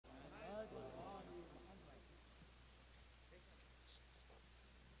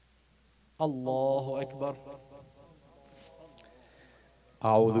الله أكبر.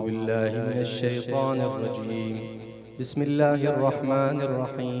 أعوذ بالله من الشيطان الرجيم. بسم الله الرحمن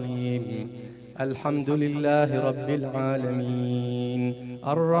الرحيم. الحمد لله رب العالمين،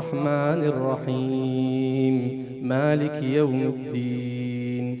 الرحمن الرحيم، مالك يوم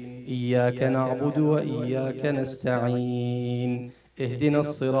الدين. إياك نعبد وإياك نستعين. اهدنا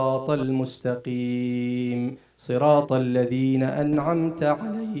الصراط المستقيم، صراط الذين أنعمت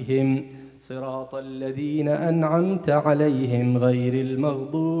عليهم، صراط الذين أنعمت عليهم غير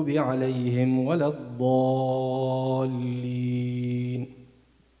المغضوب عليهم ولا الضالين.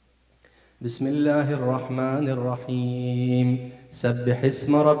 بسم الله الرحمن الرحيم. سبح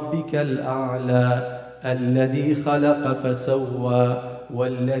اسم ربك الأعلى الذي خلق فسوى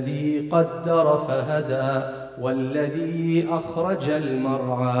والذي قدر فهدى والذي أخرج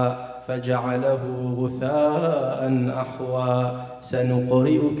المرعى فجعله غثاء أحوى.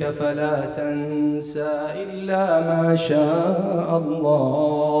 سنقرئك فلا تنسى إلا ما شاء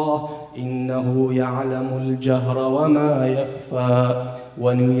الله، إنه يعلم الجهر وما يخفى.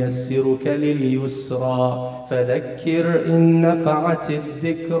 ونيسرك لليسرى فذكر إن نفعت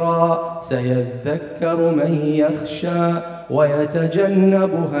الذكرى. سيذكر من يخشى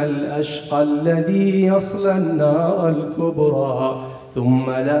ويتجنبها الأشقى الذي يصلى النار الكبرى ثم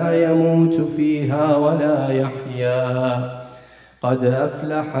لا يموت فيها ولا يحيا. قد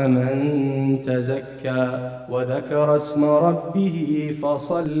أفلح من تزكى وذكر اسم ربه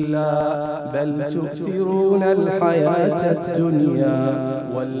فصلى. بل تؤثرون الحياة الدنيا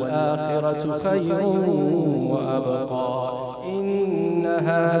والآخرة خير وأبقى. إن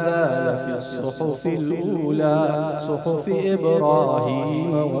هذا لفي الصحف الأولى، صحف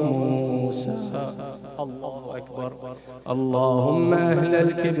إبراهيم وموسى. الله أكبر. اللهم أهل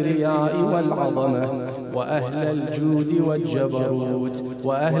الكبرياء والعظمة وأهل الجود والجبروت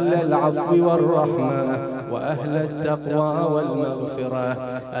وأهل العفو والرحمة وأهل التقوى والمغفرة،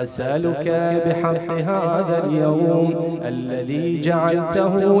 أسألك بحق هذا اليوم الذي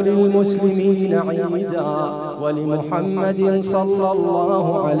جعلته للمسلمين عيدا ولمحمد صلى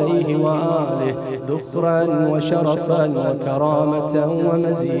الله عليه وآله ذخرا وشرفا وكرامة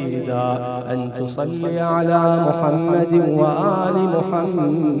ومزيدا، أن تصلي على محمد وآل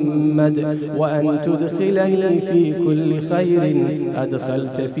محمد، وأن تدخلني في كل خير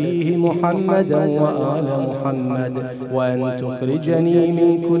أدخلت فيه محمدا وآل محمد، وأن تخرجني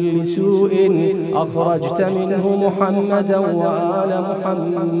من كل سوء أخرجت منه محمدا وآل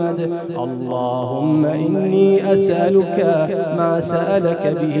محمد. اللهم إني أسألك ما سألك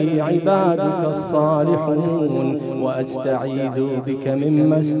به عبادك الصالحون، وأستعيذ بك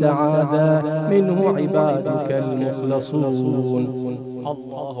مما استعاذ منه عبادك المخلصون.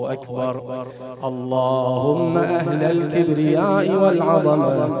 الله أكبر. اللهم أهل الكبرياء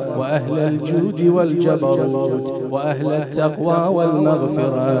والعظمة وأهل الجود والجبروت وأهل التقوى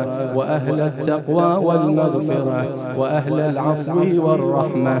والمغفرة وأهل التقوى والمغفرة وأهل العفو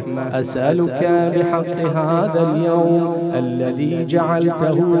والرحمة، أسألك بحق هذا اليوم الذي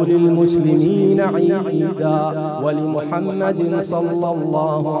جعلته للمسلمين عيدا ولمحمد صلى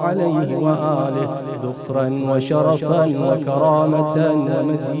الله عليه وآله ذخرا وشرفا وكرامة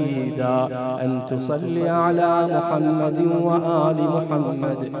ومزيدا، أن تصلي على محمد وآل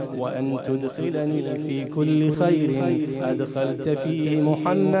محمد، وأن تدخلني في كل خير أدخلت فيه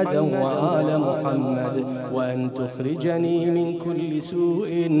محمدا وآل محمد، وأن تخرجني من كل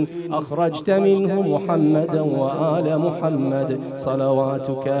سوء أخرجت منه محمدا وآل محمد،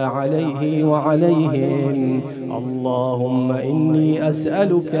 صلواتك عليه وعليهم. اللهم إني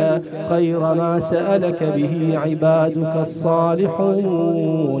أسألك خير ما سألك به عبادك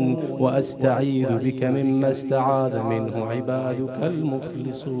الصالحون، وأستعيذ بك مما استعاذ منه عبادك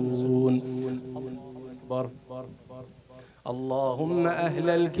المخلصون. اللهم أهل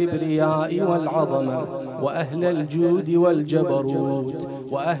الكبرياء والعظمة وأهل الجود والجبروت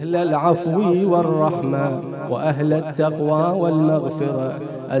وأهل العفو والرحمة وأهل التقوى والمغفرة،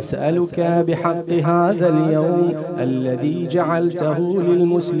 أسألك بحق هذا اليوم الذي جعلته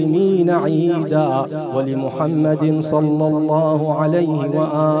للمسلمين عيدا ولمحمد صلى الله عليه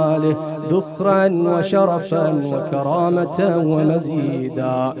وآله ذخرا وشرفا وكرامة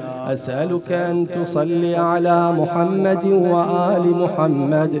ومزيدا، أسألك أن تصلي على محمد وآل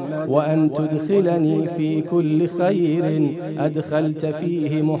محمد، وأن تدخلني في كل خير أدخلت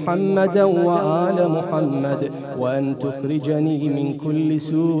فيه محمدا وآل محمد، وأن تخرجني من كل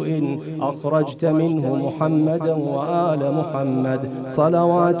سوء سوء أخرجت منه محمدا وآل محمد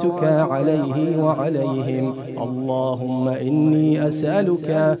صلواتك عليه وعليهم. اللهم إني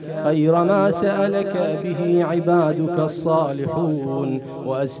أسألك خير ما سألك به عبادك الصالحون،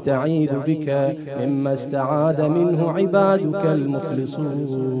 وأستعيذ بك مما استعاذ منه عبادك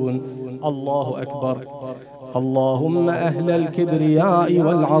المخلصون. الله أكبر. اللهم أهل الكبرياء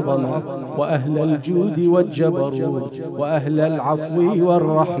والعظمة وأهل الجود والجبروت وأهل العفو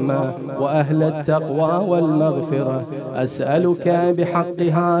والرحمة وأهل التقوى والمغفرة، أسألك بحق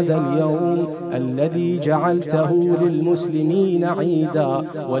هذا اليوم الذي جعلته للمسلمين عيدا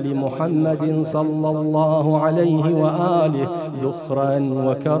ولمحمد صلى الله عليه وآله ذخرا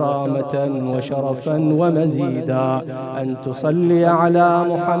وكرامة وشرفا ومزيدا، أن تصلي على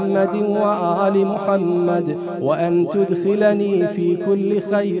محمد وآل محمد، وأن تدخلني في كل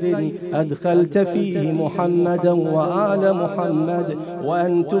خير أدخلت فيه محمدا وآل محمد،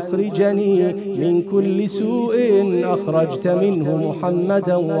 وأن تخرجني من كل سوء أخرجت منه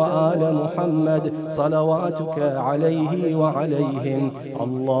محمدا وآل محمد صلواتك عليه وعليهم.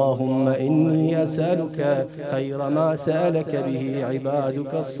 اللهم إني أسألك خير ما سألك به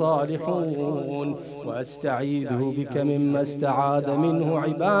عبادك الصالحون، وأستعيذ بك مما استعاذ منه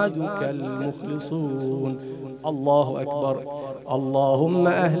عبادك المخلصون. الله أكبر. اللهم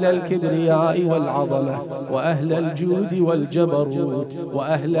أهل الكبرياء والعظمة وأهل الجود والجبروت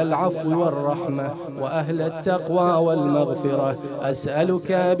وأهل العفو والرحمة وأهل التقوى والمغفرة،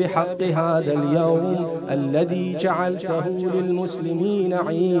 أسألك بحق هذا اليوم الذي جعلته للمسلمين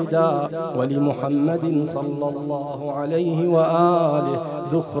عيدا ولمحمد صلى الله عليه وآله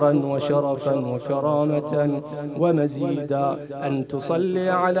ذخرا وشرفا وكرامة ومزيدا، أن تصلي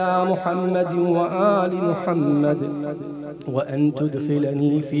على محمد وآل محمد، وأن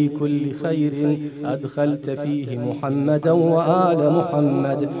تدخلني في كل خير أدخلت فيه محمدا وآل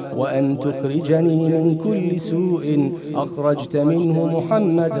محمد، وأن تخرجني من كل سوء أخرجت منه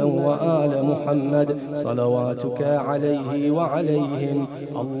محمدا وآل محمد صلواتك عليه وعليهم.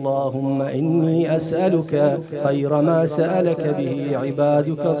 اللهم إني أسألك خير ما سألك به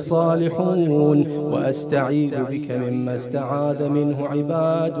عبادك الصالحون، وأستعيذ بك مما استعاذ منه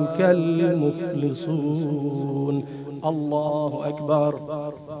عبادك المخلصون. الله أكبر.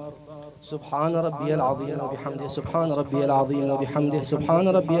 سبحان ربي العظيم وبحمده، سبحان ربي العظيم وبحمده، سبحان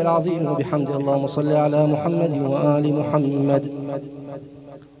ربي العظيم وبحمده. اللهم صل على محمد وآل محمد.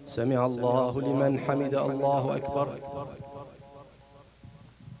 سمع الله لمن حمد. الله أكبر.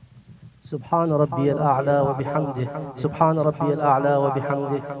 سبحان ربي الأعلى وبحمده، سبحان ربي الأعلى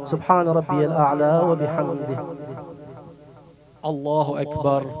وبحمده، سبحان ربي الأعلى وبحمده. الله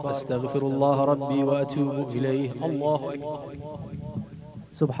أكبر. أستغفر الله ربي وأتوب إليه. الله أكبر.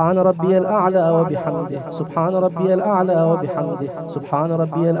 سبحان ربي الأعلى وبحمده، سبحان ربي الأعلى وبحمده، سبحان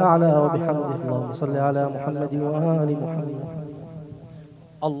ربي الأعلى وبحمده. اللهم صل على محمد وآل محمد.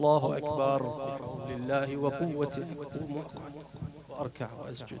 الله أكبر. بحول الله وقوته أقوم وأركع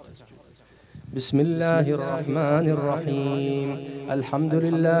وأسجد. بسم الله الرحمن الرحيم. الحمد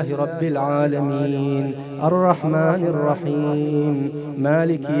لله رب العالمين، الرحمن الرحيم،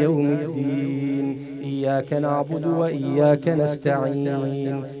 مالك يوم الدين، إياك نعبد وإياك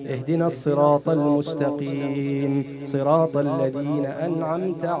نستعين، اهدنا الصراط المستقيم، صراط الذين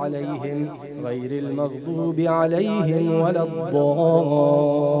أنعمت عليهم غير المغضوب عليهم ولا الضالين.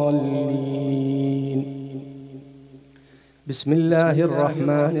 بسم الله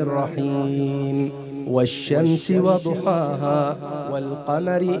الرحمن الرحيم. والشمس وضحاها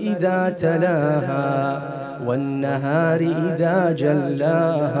والقمر إذا تلاها والنهار إذا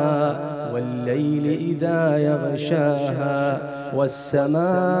جلاها والليل إذا يغشاها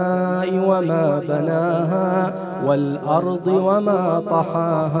والسماء وما بناها والأرض وما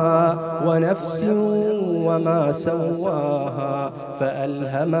طحاها ونفس وما سواها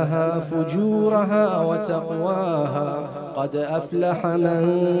فألهمها فجورها وتقواها. قد أفلح من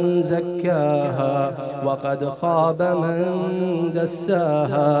زكاها وقد خاب من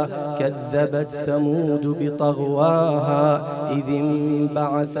دساها. كذبت ثمود بطغواها إذ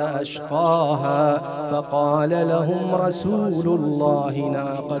انبعث أشقاها فقال لهم رسول الله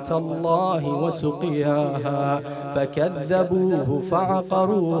ناقة الله وسقياها فكذبوه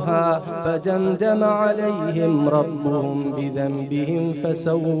فعقروها فدمدم عليهم ربهم بذنبهم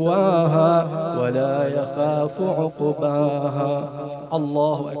فسواها ولا يخاف عقباها.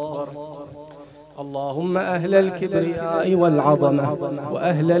 الله أكبر. اللهم أهل الكبرياء والعظمة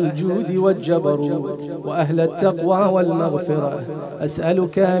وأهل الجود والجبروت وأهل التقوى والمغفرة،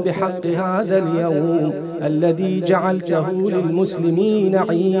 أسألك بحق هذا اليوم الذي جعلته للمسلمين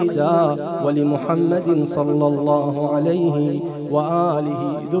عيدا ولمحمد صلى الله عليه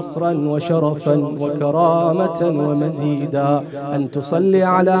وآله ذخرا وشرفا وكرامة ومزيدا، أن تصلي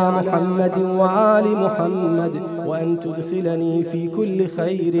على محمد وآل محمد، وأن تدخلني في كل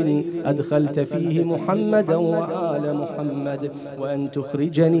خير أدخلت فيه محمدا وآل محمد، وأن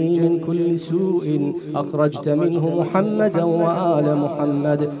تخرجني من كل سوء أخرجت منه محمدا وآل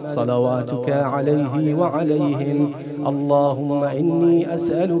محمد، صلواتك عليه وعليهم. اللهم إني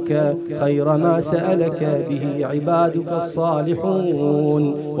أسألك خير ما سألك به عبادك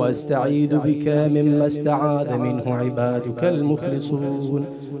الصالحون، وأستعيذ بك مما استعاذ منه عبادك المخلصون.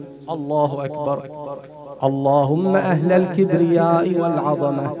 الله أكبر. اللهم أهل الكبرياء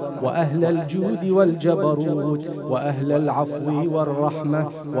والعظمة، وأهل الجود والجبروت، وأهل العفو والرحمة،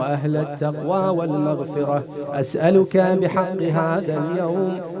 وأهل التقوى والمغفرة، أسألك بحق هذا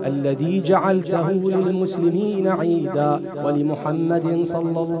اليوم الذي جعلته للمسلمين عيدا ولمحمد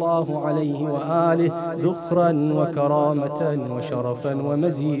صلى الله عليه وآله ذخرا وكرامة وشرفا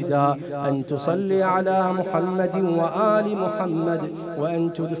ومزيدا، أن تصلي على محمد وآل محمد،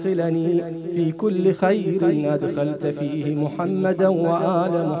 وأن تدخلني في كل خير أدخلت فيه محمدا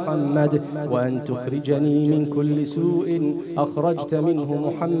وآل محمد، وأن تخرجني من كل سوء أخرجت منه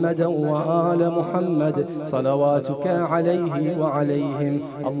محمدا وآل محمد، صلواتك عليه وعليهم.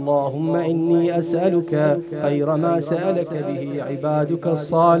 اللهم إني أسألك خير ما سألك به عبادك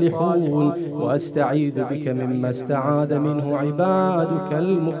الصالحون، وأستعيذ بك مما استعاذ منه عبادك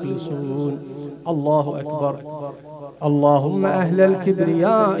المخلصون. الله أكبر. اللهم أهل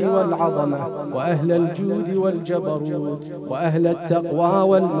الكبرياء والعظمة، وأهل الجود والجبروت، وأهل التقوى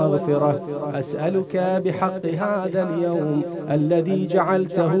والمغفرة، أسألك بحق هذا اليوم الذي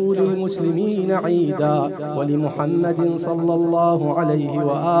جعلته للمسلمين عيدا ولمحمد صلى الله عليه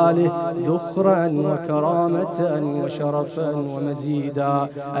وآله ذخرا وكرامة وشرفا ومزيدا،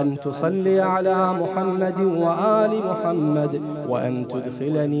 أن تصلي على محمد وآل محمد، وأن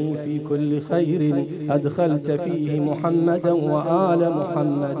تدخلني في كل خير أدخلت فيه محمدا وآل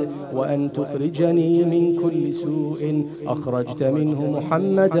محمد، وأن تخرجني من كل سوء أخرجت منه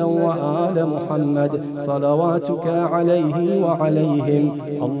محمدا وآل محمد، صلواتك عليه وعليهم.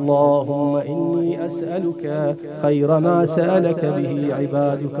 اللهم إني أسألك خير ما سألك به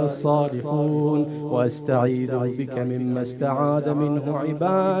عبادك الصالحون، وأستعيذ بك مما استعاذ منه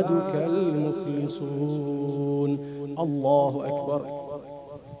عبادك المخلصون. الله أكبر.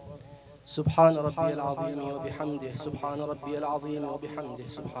 سبحان ربي العظيم وبحمده، سبحان ربي العظيم وبحمده،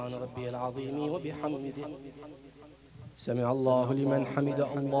 سبحان ربي العظيم وبحمده. سمع الله لمن حمد.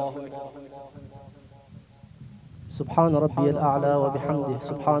 الله أكبر. سبحان ربي الأعلى وبحمده،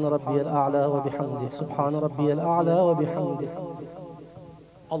 سبحان ربي الأعلى وبحمده، سبحان ربي الأعلى وبحمده.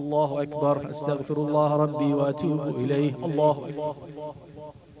 الله أكبر. أستغفر الله ربي وأتوب إليه. الله أكبر.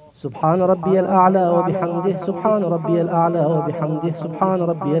 سبحان ربي الأعلى وبحمده، سبحان ربي الأعلى وبحمده، سبحان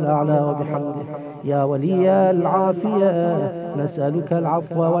ربي الأعلى وبحمده. يا ولي العافية نسألك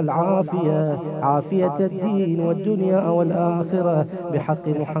العفو والعافية، عافية الدين والدنيا والآخرة، بحق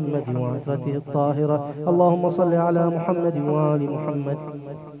محمد وعترته الطاهرة. اللهم صل على محمد وآل محمد.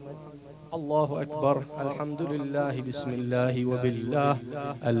 الله أكبر. الحمد لله، بسم الله وبالله،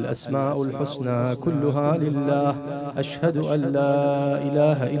 الأسماء الحسنى كلها لله. أشهد أن لا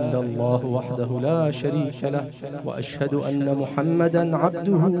إله إلا الله وحده لا شريك له، وأشهد أن محمدا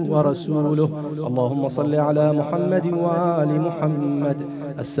عبده ورسوله. اللهم صل على محمد وآل محمد.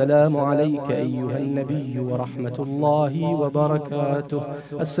 السلام عليك أيها النبي ورحمة الله وبركاته.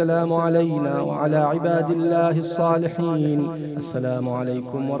 السلام علينا وعلى عباد الله الصالحين. السلام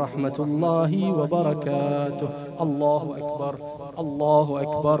عليكم ورحمة الله وبركاته. الله أكبر. الله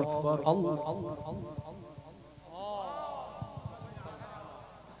أكبر.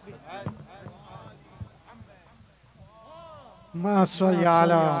 ما صل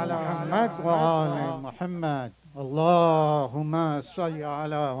على محمد وآل محمد. اللهم صل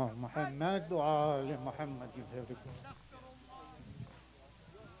على محمد وآل محمد.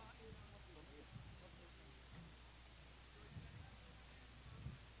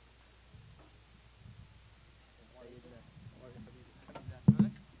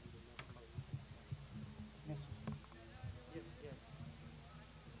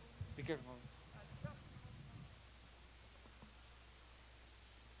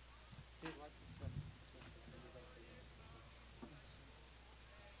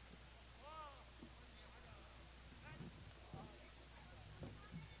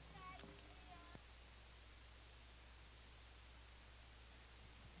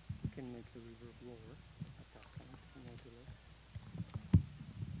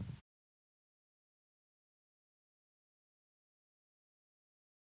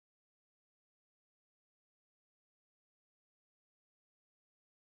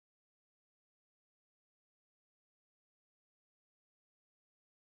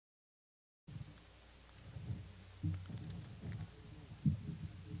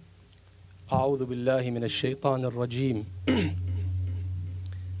 أعوذ بالله من الشيطان الرجيم.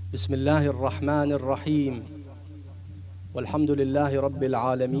 بسم الله الرحمن الرحيم. والحمد لله رب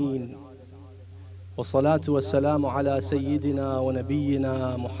العالمين، والصلاة والسلام على سيدنا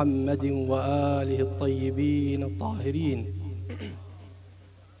ونبينا محمد وآله الطيبين الطاهرين.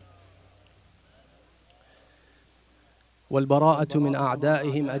 والبراءة من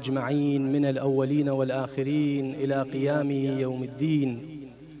أعدائهم أجمعين من الأولين والآخرين إلى قيام يوم الدين.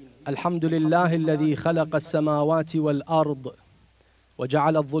 الحمد لله الذي خلق السماوات والأرض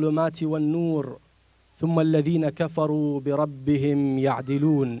وجعل الظلمات والنور، ثم الذين كفروا بربهم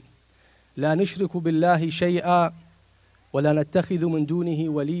يعدلون. لا نشرك بالله شيئا ولا نتخذ من دونه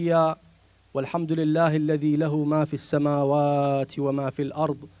وليا، والحمد لله الذي له ما في السماوات وما في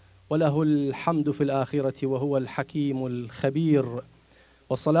الأرض، وله الحمد في الآخرة وهو الحكيم الخبير.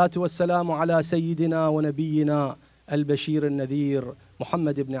 والصلاة والسلام على سيدنا ونبينا البشير النذير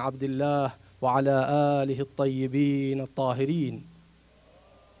محمد بن عبد الله وعلى آله الطيبين الطاهرين.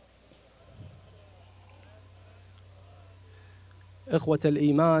 إخوة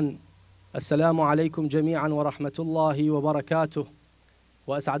الإيمان، السلام عليكم جميعا ورحمة الله وبركاته،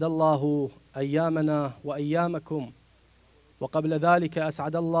 وأسعد الله أيامنا وأيامكم، وقبل ذلك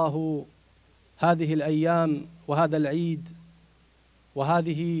أسعد الله هذه الأيام وهذا العيد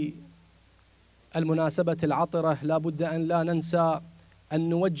وهذه المناسبة العطرة. لا بد أن لا ننسى أن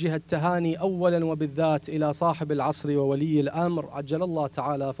نوجه التهاني أولا وبالذات إلى صاحب العصر وولي الأمر عجل الله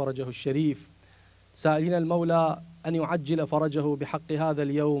تعالى فرجه الشريف، سائلين المولى أن يعجل فرجه بحق هذا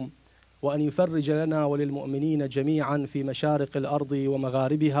اليوم، وأن يفرج لنا وللمؤمنين جميعا في مشارق الأرض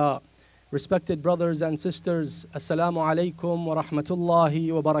ومغاربها. Respected brothers and sisters, Assalamu alaikum wa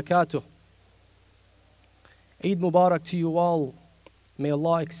rahmatullahi wa barakatuh. Eid Mubarak to you all. May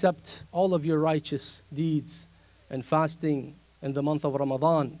Allah accept all of your righteous deeds and fasting in the month of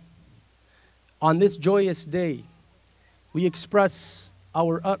Ramadan. On this joyous day, we express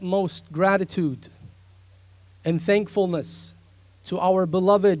our utmost gratitude and thankfulness to our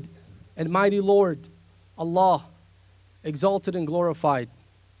beloved and mighty Lord, Allah, exalted and glorified,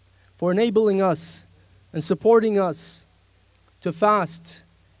 for enabling us and supporting us to fast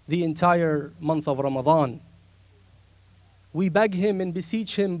the entire month of Ramadan. We beg Him and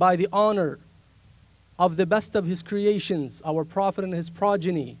beseech Him by the honor of the best of His creations, our Prophet and his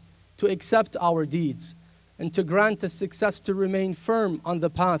progeny, to accept our deeds and to grant us success to remain firm on the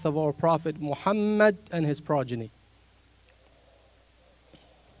path of our Prophet Muhammad and his progeny.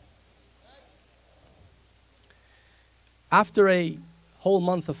 After a whole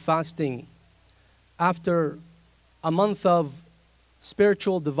month of fasting, after a month of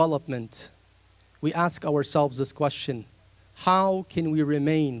spiritual development, we ask ourselves this question: how can we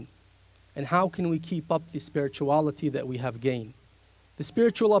remain and how can we keep up the spirituality that we have gained? The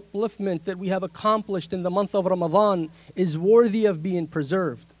spiritual upliftment that we have accomplished in the month of Ramadan is worthy of being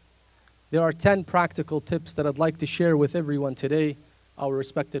preserved. There are 10 practical tips that I'd like to share with everyone today, our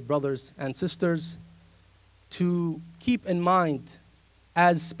respected brothers and sisters, to keep in mind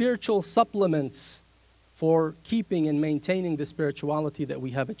as spiritual supplements for keeping and maintaining the spirituality that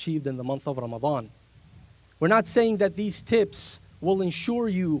we have achieved in the month of Ramadan. We're not saying that these tips will ensure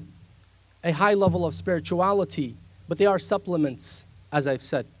you a high level of spirituality, but they are supplements, as I've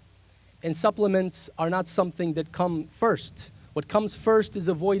said. And supplements are not something that come first. What comes first is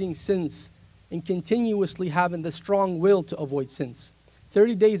avoiding sins and continuously having the strong will to avoid sins.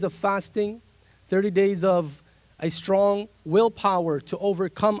 30 days of fasting, 30 days of a strong willpower to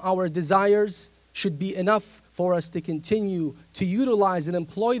overcome our desires should be enough for us to continue to utilize and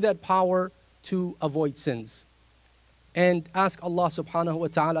employ that power to avoid sins. And ask Allah subhanahu wa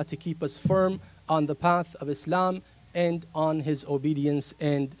ta'ala to keep us firm on the path of Islam and on His obedience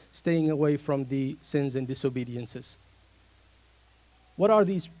and staying away from the sins and disobediences. What are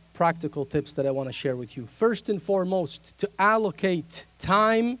these practical tips that I want to share with you? First and foremost, to allocate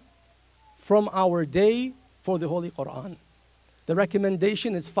time from our day for the Holy Quran. The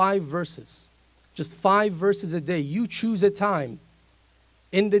recommendation is 5 verses. Just 5 verses a day. You choose a time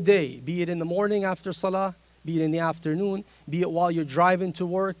in the day, be it in the morning after Salah, be it in the afternoon, be it while you're driving to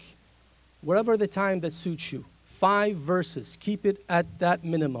work, whatever the time that suits you. 5 verses. Keep it at that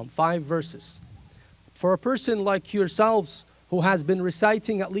minimum, 5 verses. For a person like yourselves who has been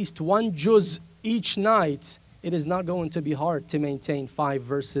reciting at least 1 juz each night, it is not going to be hard to maintain 5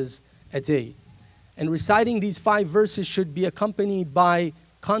 verses a day. And reciting these 5 verses should be accompanied by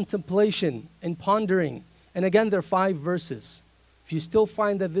contemplation and pondering. And again, there are 5 verses. If you still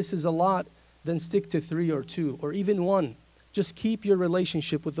find that this is a lot, then stick to 3 or 2 or even 1. Just keep your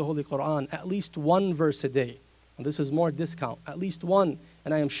relationship with the Holy Quran, at least 1 verse a day. And this is more discount, at least 1.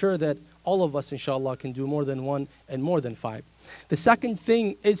 And I am sure that all of us, inshallah, can do more than one and more than 5. The second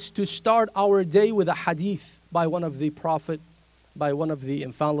thing is to start our day with a hadith by one of the Prophet, by one of the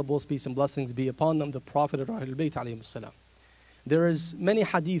infallibles, peace and blessings be upon them, the Prophet of Ahlul Bayt alayhi salam. There is many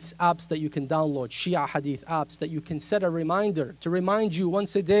hadith apps that you can download, Shia hadith apps that you can set a reminder to remind you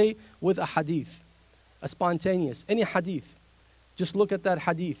once a day with a hadith, a spontaneous, any hadith. Just look at that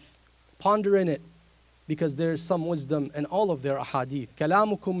hadith, ponder in it, because there is some wisdom in all of their ahadith.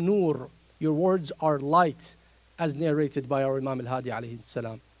 Kalamukum nur, your words are light, as narrated by our Imam al-Hadi alayhi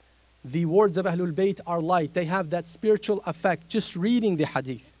salam. The words of Ahlul Bayt are light. They have that spiritual effect just reading the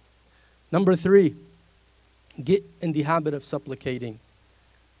hadith. Number 3, get in the habit of supplicating.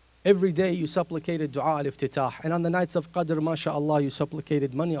 Every day you supplicated dua al-iftitah. And on the nights of Qadr, mashallah, you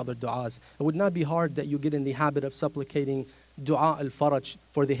supplicated many other du'as. It would not be hard that you get in the habit of supplicating dua al-faraj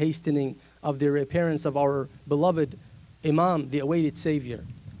for the hastening of the reappearance of our beloved Imam, the awaited Savior,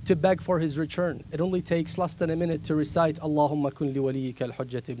 to beg for his return. It only takes less than a minute to recite Allahumma kun li waliyika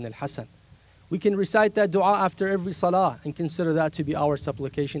al-Hujjat ibn al-Hasan. We can recite that dua after every salah and consider that to be our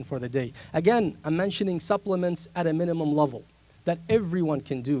supplication for the day. Again, I'm mentioning supplements at a minimum level that everyone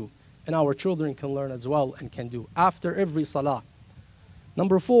can do and our children can learn as well and can do after every salah.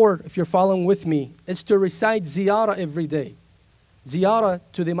 Number 4, if you're following with me, is to recite ziyarah every day. Ziyarah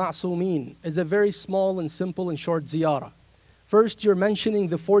to the ma'soomeen is a very small and simple and short ziyarah. First, you're mentioning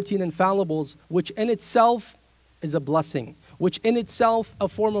the 14 infallibles, which in itself is a blessing, which in itself a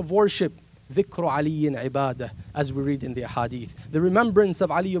form of worship. ذِكْرُ عَلِيٍّ عِبَادَةٍ, as we read in the hadith. The remembrance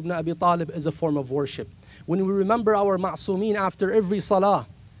of Ali ibn Abi Talib is a form of worship. When we remember our ma'soomeen after every salah,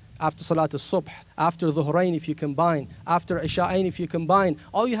 after Salat al-Subh, after Dhuhrain if you combine, after Isha'ain if you combine,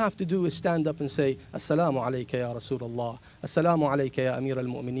 all you have to do is stand up and say, Assalamu alayka ya Rasulullah, Assalamu alayka ya Amir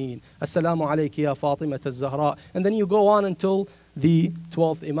al-Mu'mineen, Assalamu alayka ya Fatimat al-Zahra. And then you go on until the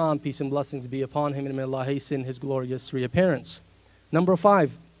 12th Imam, peace and blessings be upon him, and may Allah hasten his glorious reappearance. Number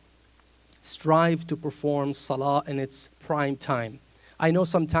 5, strive to perform salah in its prime time. I know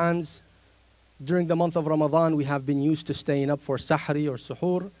sometimes during the month of Ramadan we have been used to staying up for sahri or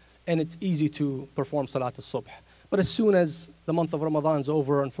suhoor, and it's easy to perform salat al-subh. But as soon as the month of Ramadan is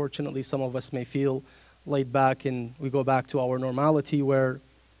over, unfortunately some of us may feel laid back and we go back to our normality where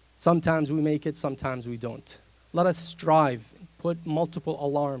sometimes we make it, sometimes we don't. Let us strive, put multiple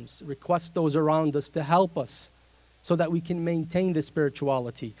alarms, request those around us to help us so that we can maintain the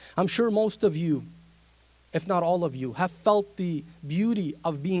spirituality. I'm sure most of you, if not all of you, have felt the beauty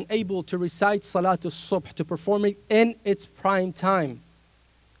of being able to recite Salat al-Subh, to perform it in its prime time.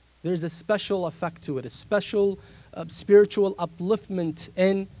 There's a special effect to it, a special spiritual upliftment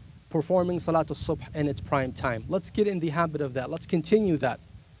in performing Salat al-Subh in its prime time. Let's get in the habit of that. Let's continue that.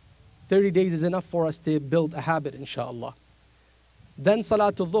 30 days is enough for us to build a habit, inshallah. Then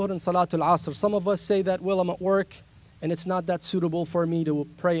Salat al-Dhuhr and Salat al-Asr. Some of us say that, well, I'm at work, and it's not that suitable for me to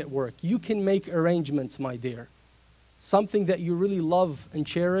pray at work. You can make arrangements, my dear. Something that you really love and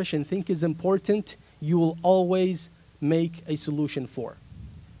cherish and think is important, you will always make a solution for.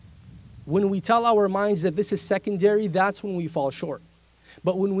 When we tell our minds that this is secondary, that's when we fall short.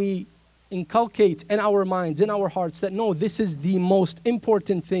 But when we inculcate in our minds, in our hearts, that no, this is the most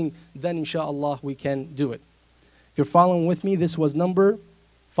important thing, then inshallah we can do it. If you're following with me, this was number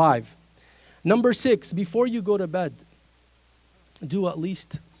 5. Number 6, before you go to bed, do at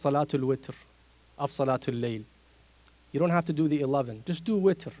least Salatul Witr of Salatul Layl. You don't have to do the 11. Just do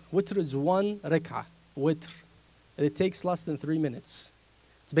Witr. Witr is 1 rak'ah. Witr. It takes less than 3 minutes.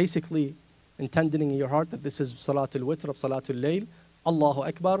 It's basically intending in your heart that this is Salatul Witr of Salatul Layl. Allahu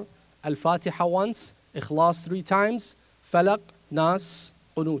Akbar. Al-Fatiha once. Ikhlas 3 times. Falaq, Nas,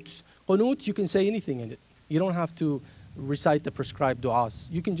 Qunut. Qunut, you can say anything in it. You don't have to recite the prescribed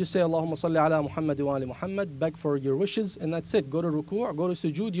du'as. You can just say Allahumma salli ala Muhammad wa ali Muhammad, beg for your wishes, and that's it. Go to ruku', go to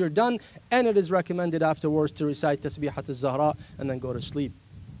sujood, you're done. And it is recommended afterwards to recite tasbihat al-Zahra and then go to sleep.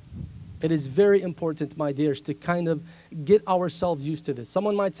 It is very important, my dears, to kind of get ourselves used to this.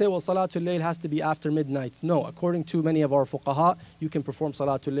 Someone might say, well, Salatul Layl has to be after midnight. No, according to many of our fuqaha, you can perform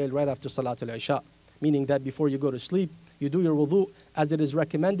Salatul Layl right after Salatul Isha. Meaning that before you go to sleep, you do your wudu, as it is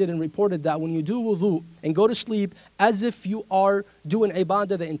recommended and reported that when you do wudu and go to sleep, as if you are doing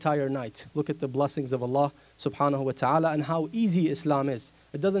ibadah the entire night. Look at the blessings of Allah subhanahu wa ta'ala and how easy Islam is.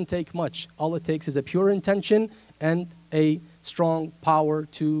 It doesn't take much. All it takes is a pure intention and a strong power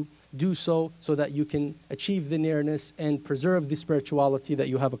to do so that you can achieve the nearness and preserve the spirituality that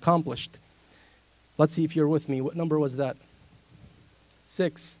you have accomplished. Let's see if you're with me. What number was that?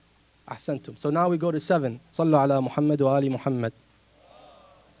 6. Ahsantum. So now we go to 7. Sallu ala Muhammad wa ali Muhammad.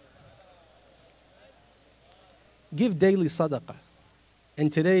 Give daily sadaqah.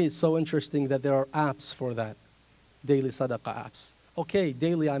 And today it's so interesting that there are apps for that, daily sadaqah apps. Okay,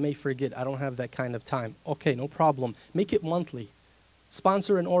 daily I may forget, I don't have that kind of time. Okay, no problem. Make it monthly.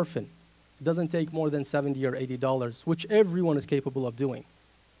 Sponsor an orphan. It doesn't take more than $70 or $80, which everyone is capable of doing.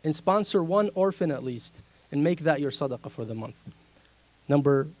 And sponsor one orphan at least, and make that your sadaqah for the month.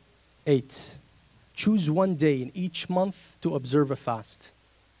 Number 8, choose one day in each month to observe a fast.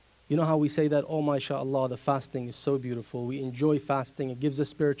 You know how we say that, oh, mashallah, the fasting is so beautiful. We enjoy fasting. It gives us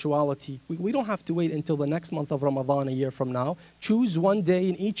spirituality. We don't have to wait until the next month of Ramadan a year from now. Choose one day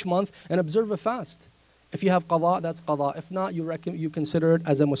in each month and observe a fast. If you have qada, that's qada. If not, you consider it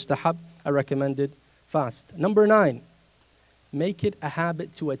as a mustahab, a recommended fast. Number 9, make it a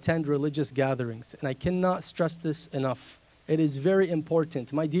habit to attend religious gatherings. And I cannot stress this enough. It is very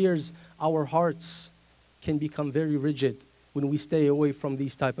important. My dears, our hearts can become very rigid when we stay away from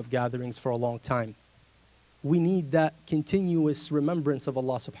these type of gatherings for a long time. We need that continuous remembrance of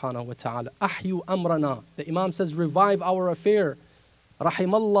Allah subhanahu wa ta'ala. Ahyu amrana. The Imam says, revive our affair.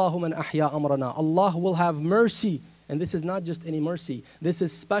 Rahimallahu man ahya amrana. Allah will have mercy. And this is not just any mercy. This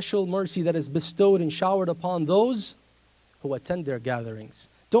is special mercy that is bestowed and showered upon those who attend their gatherings.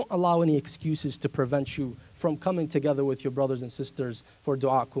 Don't allow any excuses to prevent you from coming together with your brothers and sisters for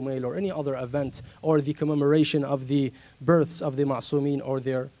Dua Kumail or any other event or the commemoration of the births of the Ma'sumin or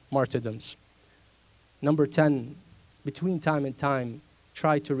their martyrdoms. Number 10, between time and time,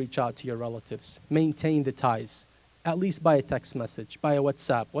 try to reach out to your relatives. Maintain the ties, at least by a text message, by a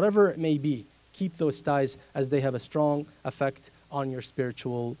WhatsApp, whatever it may be. Keep those ties as they have a strong effect on your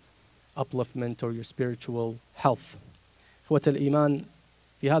spiritual upliftment or your spiritual health. إخوة الإيمان،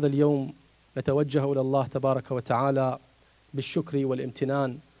 في هذا اليوم نتوجه إلى الله تبارك وتعالى بالشكر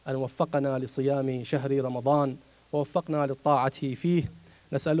والامتنان أن وفقنا لصيام شهر رمضان ووفقنا للطاعة فيه.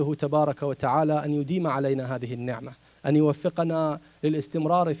 نسأله تبارك وتعالى أن يديم علينا هذه النعمة، أن يوفقنا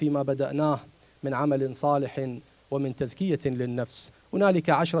للاستمرار فيما بدأناه من عمل صالح ومن تزكية للنفس. هنالك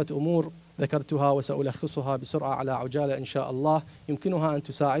 10 أمور ذكرتها وسألخصها بسرعة على عجالة إن شاء الله، يمكنها أن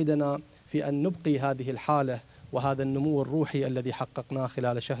تساعدنا في أن نبقي هذه الحالة وهذا النمو الروحي الذي حققناه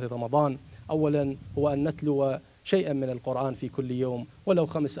خلال شهر رمضان. أولا هو أن نتلو شيئا من القرآن في كل يوم ولو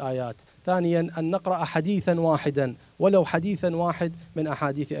 5 آيات. ثانيا أن نقرأ حديثا واحدا ولو حديثا واحد من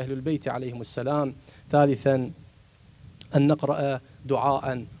أحاديث أهل البيت عليهم السلام. ثالثا أن نقرأ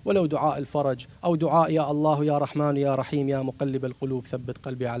دعاء ولو دعاء الفرج أو دعاء يا الله يا رحمن يا رحيم يا مقلب القلوب ثبت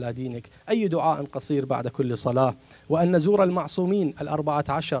قلبي على دينك، أي دعاء قصير بعد كل صلاة. وأن نزور المعصومين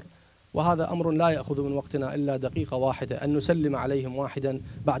 14، وهذا أمر لا يأخذ من وقتنا إلا دقيقة واحدة، أن نسلم عليهم واحدا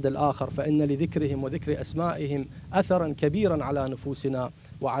بعد الآخر، فإن لذكرهم وذكر أسمائهم أثرا كبيرا على نفوسنا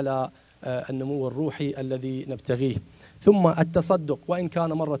وعلى النمو الروحي الذي نبتغيه. ثم التصدق، وإن كان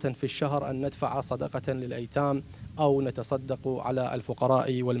مرة في الشهر، أن ندفع صدقة للأيتام أو نتصدق على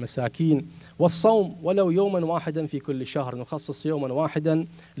الفقراء والمساكين. والصوم ولو يوما واحدا في كل شهر، نخصص يوما واحدا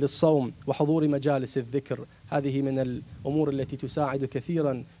للصوم وحضور مجالس الذكر. هذه من الأمور التي تساعد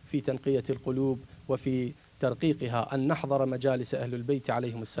كثيرا في تنقية القلوب وفي ترقيقها، أن نحضر مجالس أهل البيت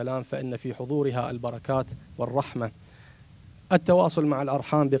عليهم السلام فإن في حضورها البركات والرحمة. التواصل مع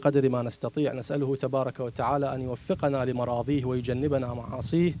الأرحام بقدر ما نستطيع، نسأله تبارك وتعالى أن يوفقنا لمراضيه ويجنبنا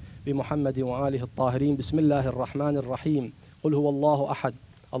معاصيه بمحمد وآله الطاهرين. بسم الله الرحمن الرحيم. قل هو الله أحد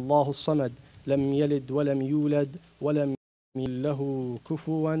الله الصمد لم يلد ولم يولد ولم يكن له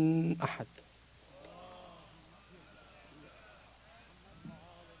كفوا أحد.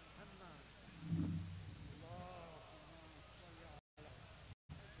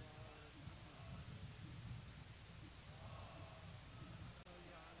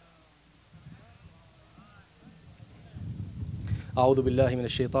 أعوذ بالله من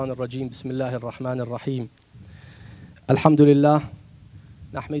الشيطان الرجيم. بسم الله الرحمن الرحيم. الحمد لله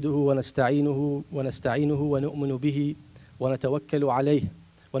نحمده ونستعينه ونؤمن به ونتوكل عليه،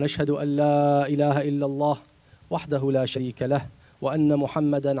 ونشهد أن لا إله إلا الله وحده لا شريك له، وأن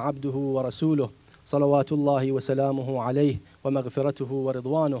محمدا عبده ورسوله صلوات الله وسلامه عليه ومغفرته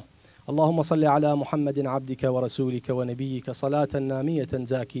ورضوانه. اللهم صل على محمد عبدك ورسولك ونبيك صلاة نامية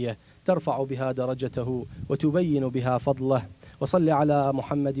زاكية ترفع بها درجته وتبين بها فضله. وصل على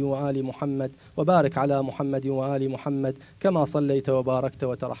محمد وآل محمد وبارك على محمد وآل محمد كما صليت وباركت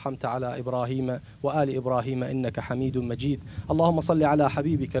وترحمت على إبراهيم وآل إبراهيم إنك حميد مجيد. اللهم صل على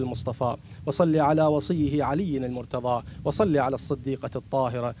حبيبك المصطفى، وصل على وصيه علي المرتضى، وصل على الصديقة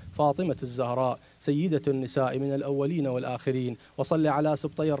الطاهرة فاطمة الزهراء سيدة النساء من الأولين والآخرين، وصل على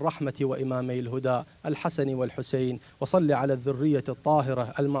سبطي الرحمة وإمامي الهدى الحسن والحسين، وصل على الذرية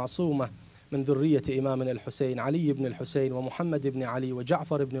الطاهرة المعصومة من ذرية إمامنا الحسين علي بن الحسين ومحمد بن علي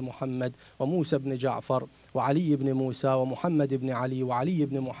وجعفر بن محمد وموسى بن جعفر وعلي بن موسى ومحمد بن علي وعلي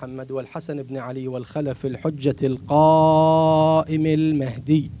بن محمد والحسن بن علي والخلف الحجة القائم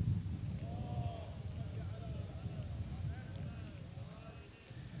المهدي.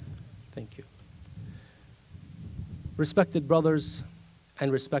 Thank you. Respected brothers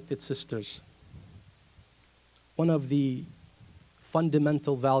and respected sisters, one of the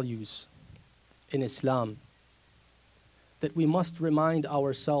fundamental values in Islam that we must remind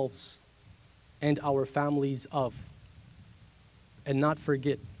ourselves and our families of and not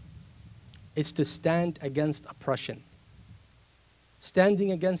forget is to stand against oppression.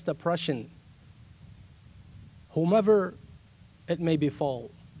 Standing against oppression, whomever it may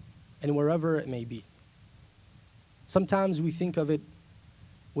befall and wherever it may be. Sometimes we think of it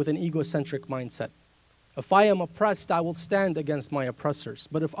with an egocentric mindset. If I am oppressed, I will stand against my oppressors.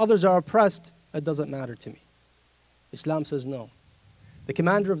 But if others are oppressed, it doesn't matter to me. Islam says no. The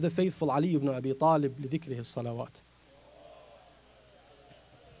commander of the faithful, Ali ibn Abi Talib, لذكره الصلوات.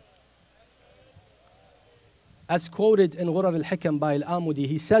 As quoted in Ghurar al-Hikam by Al-Amudi,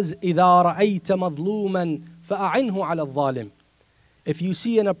 he says, إِذَا رَأَيْتَ مَظْلُومًا فَأَعِنْهُ عَلَى الظَّالِمِ. If you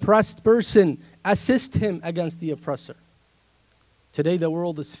see an oppressed person, assist him against the oppressor. Today the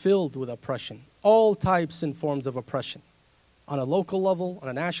world is filled with oppression. All types and forms of oppression. On a local level, on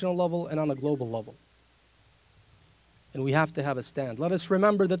a national level, and on a global level. And we have to have a stand. Let us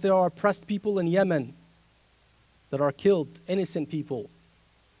remember that there are oppressed people in Yemen that are killed, innocent people,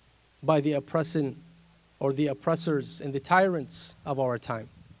 by the oppressing or the oppressors and the tyrants of our time.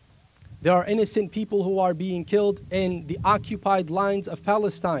 There are innocent people who are being killed in the occupied lands of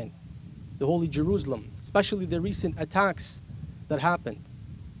Palestine, the Holy Jerusalem, especially the recent attacks that happened.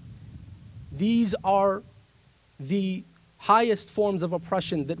 These are the highest forms of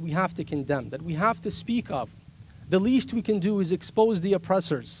oppression that we have to condemn, that we have to speak of. The least we can do is expose the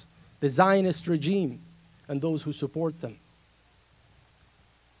oppressors, the Zionist regime, and those who support them.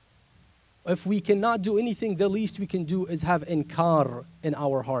 If we cannot do anything, the least we can do is have inkar in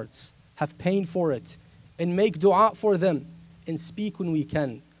our hearts, have pain for it, and make dua for them, and speak when we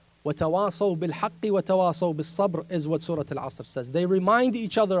can. وَتَوَاصَوْا بِالْحَقِّ وَتَوَاصَوْا بِالصَّبْرِ is what Surah Al-Asr says. They remind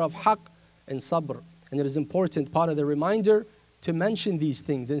each other of haqq and sabr. And it is important, part of the reminder, to mention these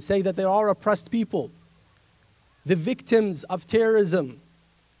things and say that there are oppressed people. The victims of terrorism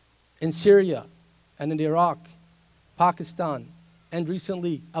in Syria and in Iraq, Pakistan, and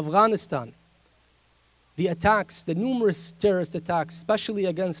recently Afghanistan. The attacks, the numerous terrorist attacks, especially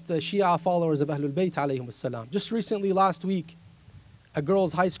against the Shia followers of Ahlul Bayt alayhim salam. Just recently, last week, a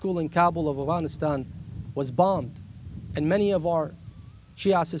girls' high school in Kabul of Afghanistan was bombed, and many of our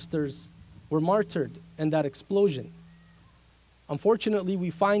Shia sisters were martyred in that explosion. Unfortunately,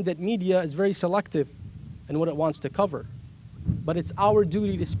 we find that media is very selective in what it wants to cover. But it's our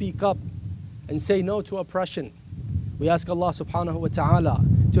duty to speak up and say no to oppression. We ask Allah subhanahu wa ta'ala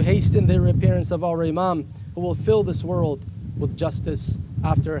to hasten the reappearance of our Imam, who will fill this world with justice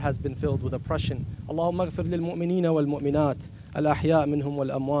after it has been filled with oppression. Allahumma ghafir lil mu'minina wal mu'minat al-ahya' minhum wal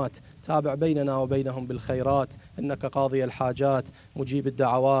amwat تابع بيننا وبينهم بالخيرات إنك قاضي الحاجات مجيب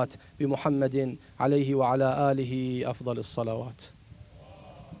الدعوات بمحمد عليه وعلى آله أفضل الصلوات.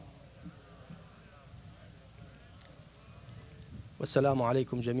 Wassalamu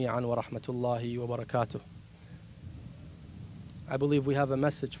alaikum jami'an wa rahmatullahi wa barakatuh. I believe we have a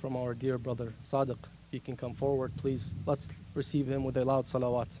message from our dear brother Sadiq. He can come forward, please. Let's receive him with a loud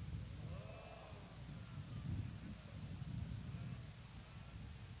salawat.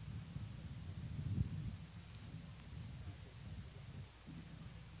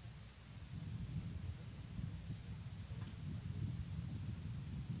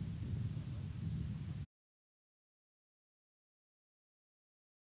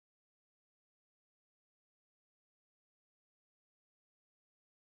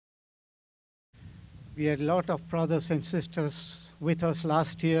 We had a lot of brothers and sisters with us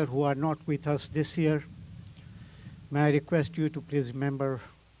last year who are not with us this year. May I request you to please remember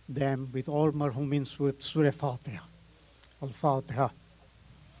them with all marhumins with Surah Fatiha. Al-Fatiha.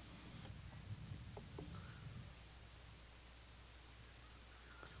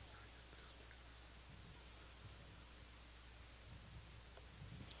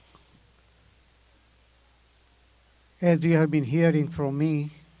 As you have been hearing from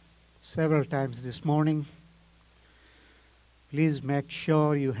me several times this morning, please make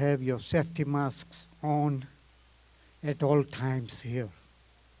sure you have your safety masks on at all times here.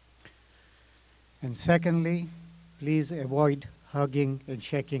 And secondly, please avoid hugging and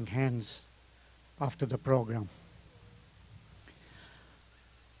shaking hands after the program.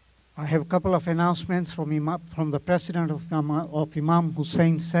 I have a couple of announcements from the president of Imam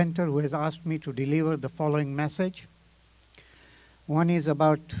Hussein Center, who has asked me to deliver the following message. One is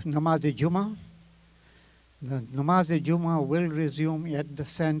about Namaz-e-Jummah. The Namaz-e-Jummah will resume at the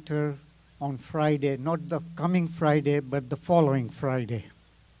center on Friday, not the coming Friday, but the following Friday.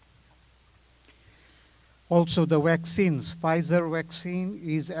 Also, the vaccines, Pfizer vaccine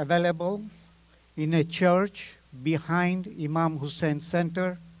is available in a church behind Imam Hussein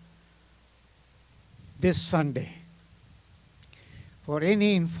Center this Sunday. For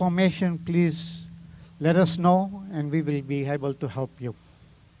any information, please let us know and we will be able to help you.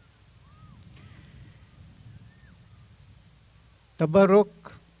 Tabarruk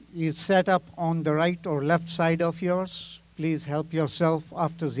is set up on the right or left side of yours. Please help yourself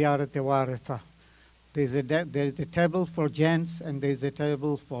after Ziyarat-e-Waritha. There is a table for gents and there is a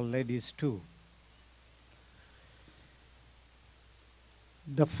table for ladies too.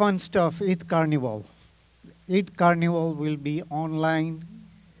 The fun stuff, Eid Carnival. Eid Carnival will be online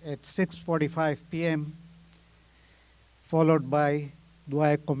at 6:45 p.m. followed by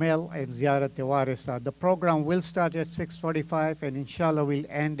Dua Komel and Ziyarat-e-Waritha. The program will start at 6:45 and inshallah will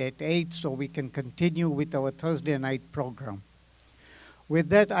end at 8 so we can continue with our Thursday night program. With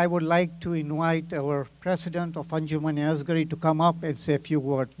that, I would like to invite our president of Anjuman-e Asghari to come up and say a few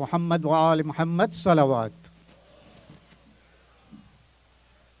words. Muhammad wa ali Muhammad salawat.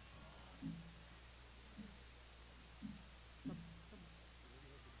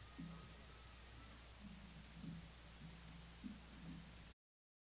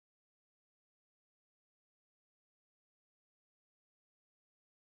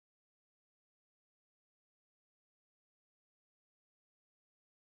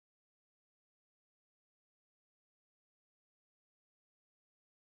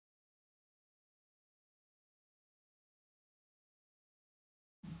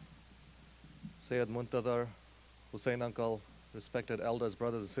 Sayyid Muntazar, Hussein uncle, respected elders,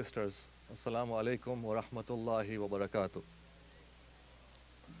 brothers and sisters, Assalamu alaikum wa rahmatullahi wa barakatuh.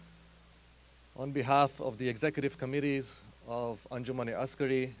 On behalf of the executive committees of Anjuman-e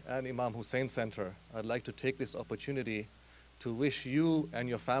Asghari and Imam Hussein Center, I'd like to take this opportunity to wish you and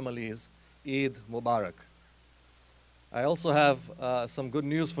your families Eid Mubarak. I also have some good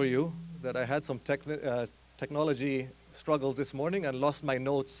news for you, that I had some technology struggles this morning and lost my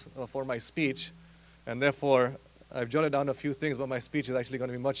notes for my speech, and therefore I've jotted down a few things, but my speech is actually going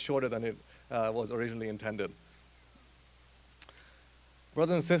to be much shorter than it was originally intended.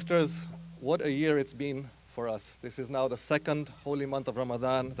 Brothers and sisters, what a year it's been for us. This is now the second holy month of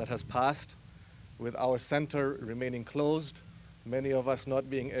Ramadan that has passed, with our center remaining closed, many of us not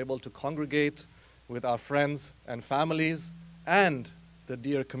being able to congregate with our friends and families and the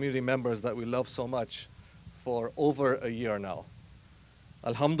dear community members that we love so much for over a year now.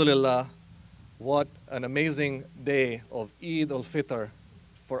 Alhamdulillah, what an amazing day of Eid al-Fitr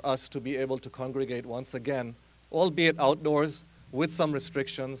for us to be able to congregate once again, albeit outdoors with some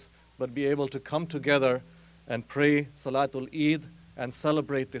restrictions, but be able to come together and pray Salatul Eid and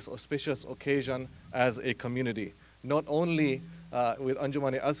celebrate this auspicious occasion as a community. Not only with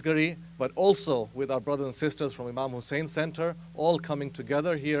Anjuman-e Asghari, but also with our brothers and sisters from Imam Hussein Center, all coming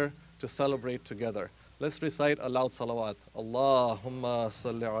together here to celebrate together. Let's recite a loud salawat. Allahumma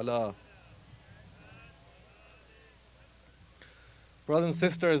salli ala. Brothers and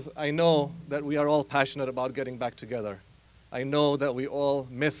sisters, I know that we are all passionate about getting back together. I know that we all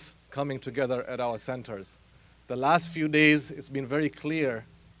miss coming together at our centers. The last few days, it's been very clear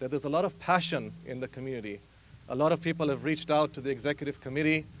that there's a lot of passion in the community. A lot of people have reached out to the executive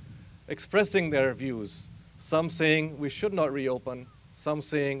committee expressing their views. Some saying we should not reopen, some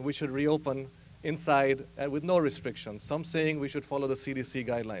saying we should reopen inside with no restrictions, some saying we should follow the CDC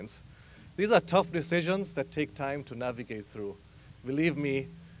guidelines. These are tough decisions that take time to navigate through. Believe me,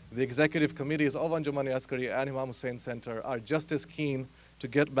 the executive committees of Anjuman-e Asghari and Imam Hussein Center are just as keen to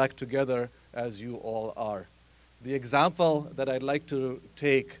get back together as you all are. The example that I'd like to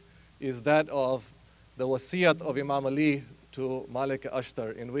take is that of the wasiyat of Imam Ali to Malik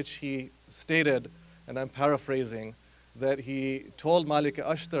Ashtar, in which he stated, and I'm paraphrasing, that he told Malik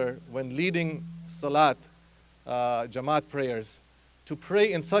Ashtar when leading Salat, Jamaat prayers, to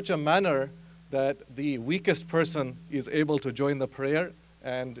pray in such a manner that the weakest person is able to join the prayer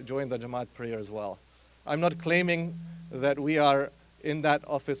and join the Jamaat prayer as well. I'm not claiming that we are in that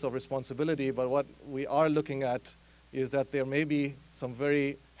office of responsibility, but what we are looking at is that there may be some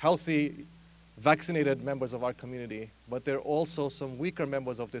very healthy, vaccinated members of our community, but there are also some weaker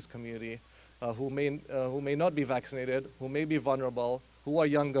members of this community who may not be vaccinated, who may be vulnerable, who are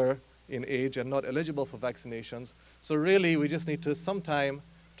younger in age and not eligible for vaccinations. So really, we just need to some time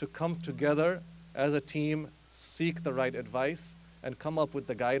to come together as a team, seek the right advice, and come up with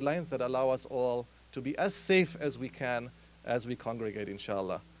the guidelines that allow us all to be as safe as we can as we congregate,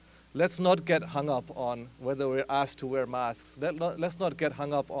 inshallah. Let's not get hung up on whether we're asked to wear masks. Let's not get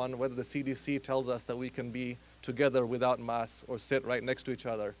hung up on whether the CDC tells us that we can be together without masks or sit right next to each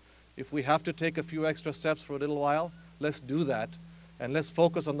other. If we have to take a few extra steps for a little while, let's do that. And let's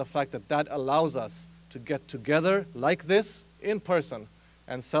focus on the fact that that allows us to get together like this in person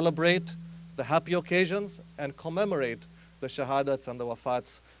and celebrate the happy occasions and commemorate the shahadats and the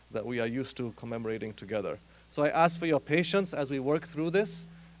wafats that we are used to commemorating together. So I ask for your patience as we work through this,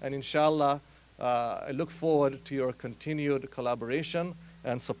 and inshallah, I look forward to your continued collaboration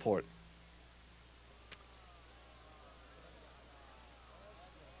and support.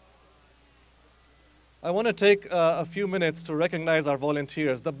 I want to take a few minutes to recognize our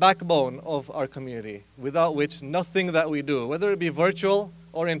volunteers, the backbone of our community, without which nothing that we do, whether it be virtual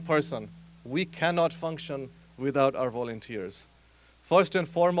or in person, we cannot function without our volunteers. First and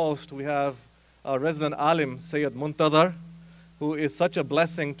foremost, we have our resident alim, Sayyid Muntadhar, who is such a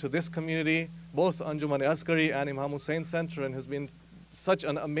blessing to this community, both Anjuman Askari and Imam Hussein Center, and has been such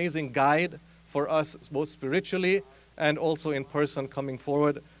an amazing guide for us, both spiritually and also in person, coming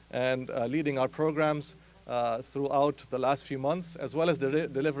forward and leading our programs throughout the last few months, as well as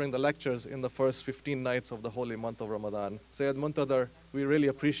delivering the lectures in the first 15 nights of the holy month of Ramadan. Sayyid Muntadhar, we really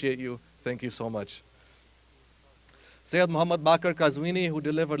appreciate you. Thank you so much. Sayyid Muhammad Bakr Kazwini, who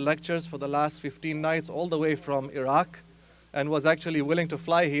delivered lectures for the last 15 nights all the way from Iraq, and was actually willing to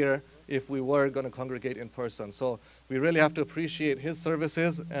fly here if we were going to congregate in person. So we really have to appreciate his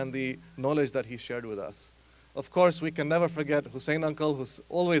services and the knowledge that he shared with us. Of course, we can never forget Hussein Uncle, who's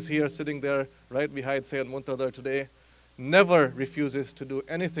always here sitting there right behind Sayyid Muntadhar today, never refuses to do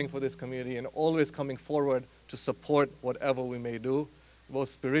anything for this community and always coming forward to support whatever we may do, both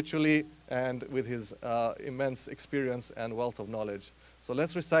spiritually and with his immense experience and wealth of knowledge. So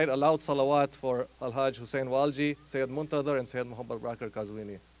let's recite a loud salawat for Al-Hajj Hussein Walji, Sayyid Muntadhar, and Sayyid Muhammad Bakr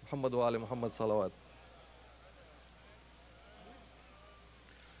Kazwini. Muhammad wa ali Muhammad salawat.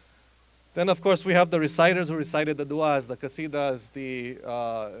 Then, of course, we have the reciters who recited the du'as, the qasidas, the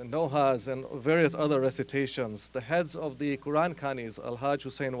nohas, and various other recitations. The heads of the Quran Khanis, Al-Hajj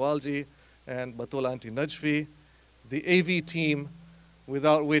Hussein Walji and Batul Anti Najfi. The AV team,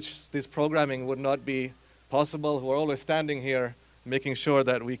 without which this programming would not be possible, who are always standing here making sure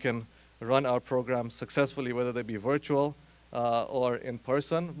that we can run our programs successfully, whether they be virtual or in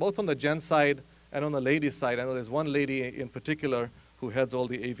person, both on the gents side and on the ladies side. I know there's one lady in particular who heads all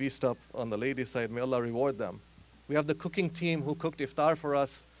the AV stuff on the ladies side. May Allah reward them. We have the cooking team who cooked iftar for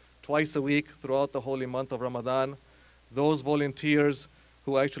us twice a week throughout the holy month of Ramadan. Those volunteers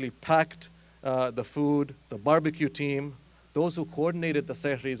who actually packed the food, the barbecue team, those who coordinated the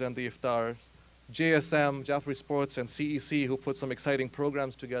sehris and the iftars, JSM, Jaffrey Sports, and CEC, who put some exciting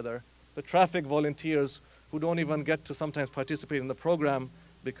programs together, the traffic volunteers who don't even get to sometimes participate in the program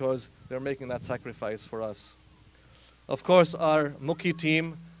because they're making that sacrifice for us. Of course, our Mukhi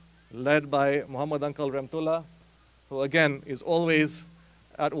team, led by Muhammad Uncle Ramtullah, who again is always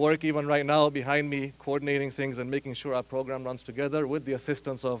at work, even right now, behind me, coordinating things and making sure our program runs together with the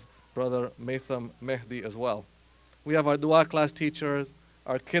assistance of Brother Maitham Mehdi as well. We have our dua class teachers,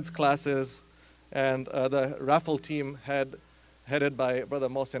 our kids classes, and the raffle team headed by Brother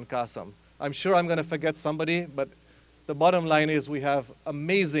Mohsen Qasem. I'm sure I'm going to forget somebody, but the bottom line is we have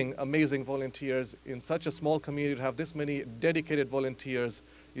amazing, amazing volunteers. In such a small community, to have this many dedicated volunteers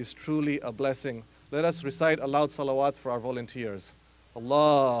is truly a blessing. Let us recite a loud salawat for our volunteers.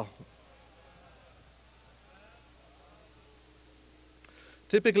 Allah.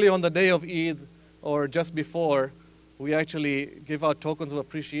 Typically on the day of Eid or just before, we actually give out tokens of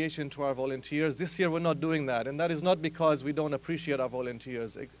appreciation to our volunteers. This year we're not doing that, and that is not because we don't appreciate our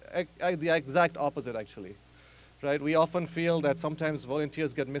volunteers. The exact opposite, actually. Right? We often feel that sometimes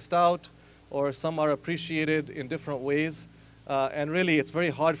volunteers get missed out, or some are appreciated in different ways. And really, it's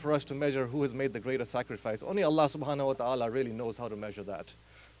very hard for us to measure who has made the greatest sacrifice. Only Allah subhanahu wa ta'ala really knows how to measure that.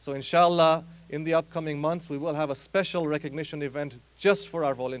 So inshallah, in the upcoming months, we will have a special recognition event just for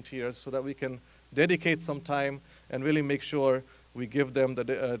our volunteers so that we can dedicate some time and really make sure we give them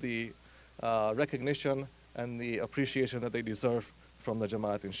the recognition and the appreciation that they deserve from the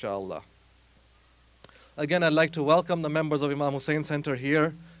Jamaat, inshallah. Again, I'd like to welcome the members of Imam Hussein Center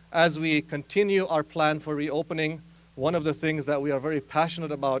here. As we continue our plan for reopening, one of the things that we are very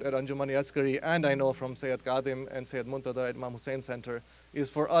passionate about at Anjumani Askari, and I know from Sayyid Qadim and Sayyid Muntadhar at Imam Hussein Center, is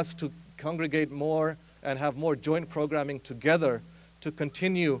for us to congregate more and have more joint programming together to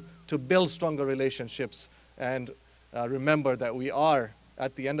continue to build stronger relationships and remember that we are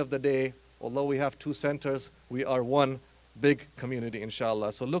at the end of the day, although we have 2 centers, we are one big community,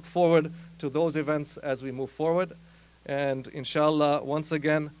 inshallah. So look forward to those events as we move forward. And inshallah, once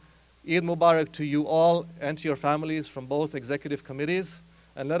again, Eid Mubarak to you all and to your families from both executive committees.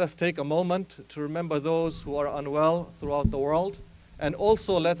 And let us take a moment to remember those who are unwell throughout the world. And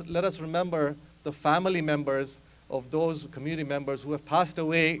also let us remember the family members of those community members who have passed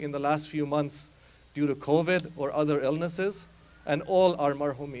away in the last few months due to COVID or other illnesses. And all our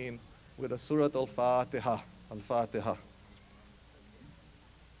marhumeen with a Surat Al-Fatiha. Al-Fatiha.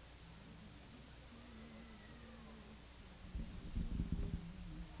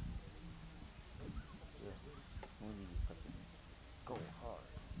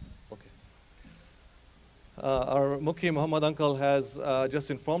 Our Mukhi Muhammad uncle has just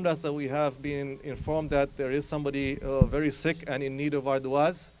informed us that we have been informed that there is somebody very sick and in need of our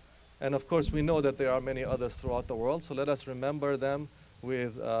du'as. And of course, we know that there are many others throughout the world. So let us remember them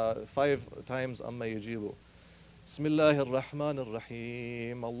with 5 times Amma Yujibu. Bismillahir Rahmanir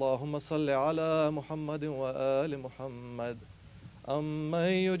Rahim. Allahumma salli ala Muhammadin wa ali Muhammad. Amma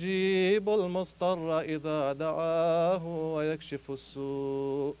yujibul mustarra idha da'ahu wa yakshifu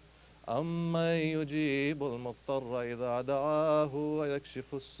as-su'. أَمَّنْ يُجِيبُ الْمُضْطَرَّ إِذَا دَعَاهُ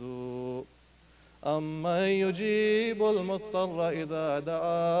وَيَكْشِفُ السُّوءَ أَمَّنْ يُجِيبُ الْمُضْطَرَّ إِذَا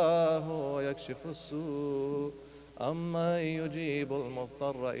دَعَاهُ وَيَكْشِفُ السُّوءَ أَمَّنْ يُجِيبُ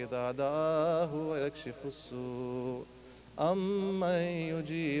الْمُضْطَرَّ إِذَا دَعَاهُ وَيَكْشِفُ السُّوءَ أَمَّنْ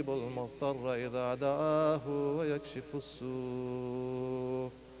يُجِيبُ الْمُضْطَرَّ إِذَا دَعَاهُ وَيَكْشِفُ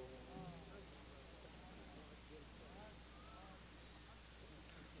السُّوءَ.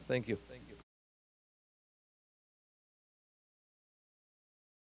 Thank you.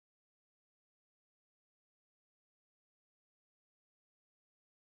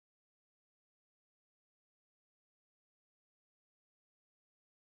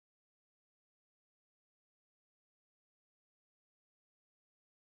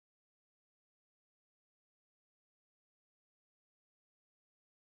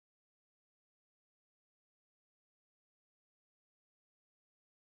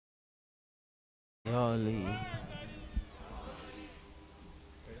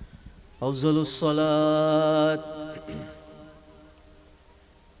 أفضل الصلاة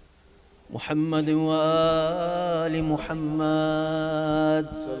محمد وآل محمد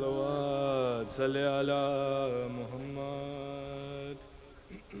صلوات صل على محمد.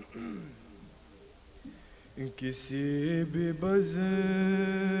 کسی بھی بزم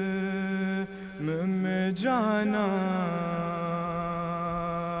میں جانا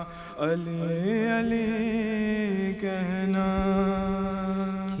علی علی کہنا.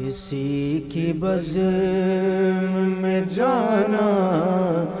 کسی کی بزم میں جانا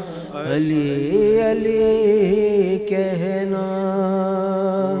علی علی کہنا.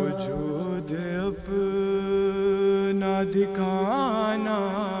 وجود اپنا دکھانا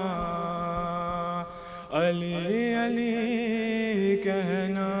علی علی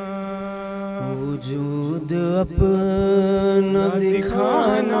کہنا. وجود اپنا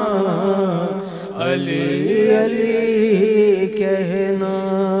دکھانا علی علی کہنا.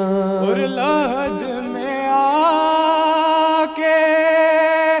 اور لحد میں آ کے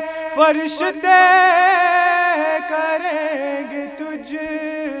فرشتے کریں گے تجھ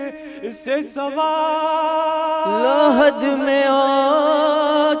سے سوال. لحد میں آ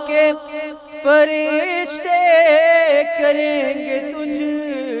کے فرشتے کریں گے تجھ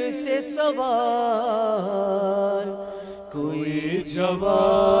سے سوال. کوئی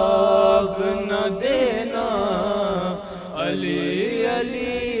جواب نہ دینا علی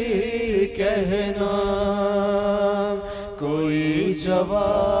علی کہنا. کوئی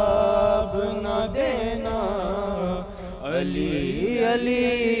جواب نہ دینا علی علی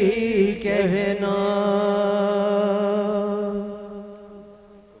کہنا.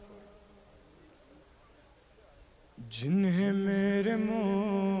 جنہیں میرے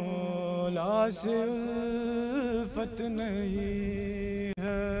مولا سے الفت نہیں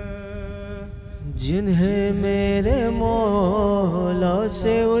ہے. جنہیں میرے مولا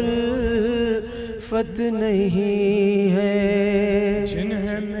سے الفت نہیں ہے.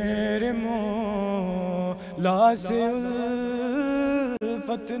 جنہیں میرے مولا سے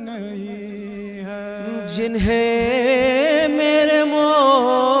الفت نہیں ہے. جنہیں میرے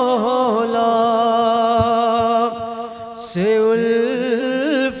مولا سے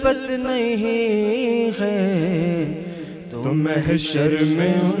الفت نہیں ہے تو محشر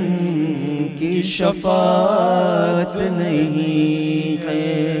میں ان کی شفاعت نہیں ہے.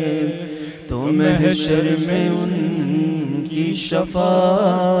 تو محشر میں ان کی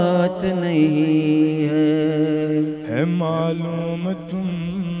شفاعت نہیں ہے. ہے معلوم تم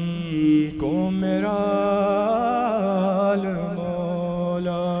کو میرا حال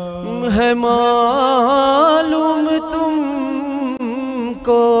مولا، ہے معلوم تم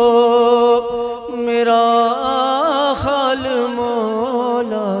کو میرا حال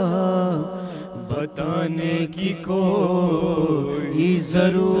مولا، بتانے کی کوئی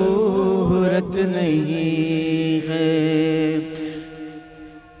ضرورت نہیں ہے۔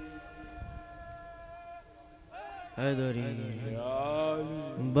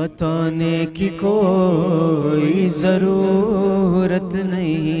 بتانے کی کوئی ضرورت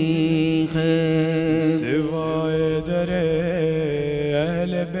نہیں ہے، سوائے در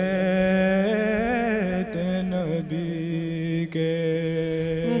اہل بیت نبی کے،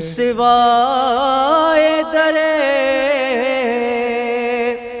 سوائے در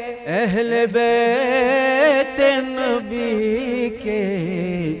اہل بیت نبی کے،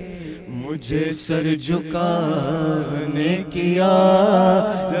 مجھے سر جھکانے کی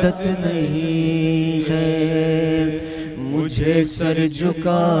عادت نہیں ہے، مجھے سر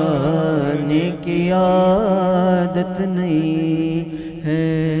جھکانے کی عادت نہیں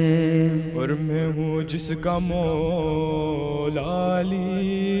ہے۔ اور میں ہوں جس کا مولا علی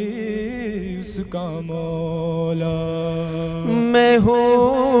اس کا مولا، میں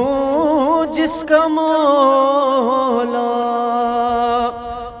ہوں جس کا مولا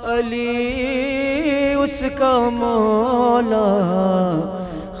علی اس کا مولا،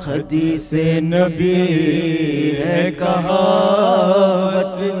 حدیث نبی ہے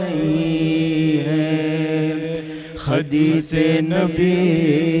کہاوت نہیں ہے، حدیث نبی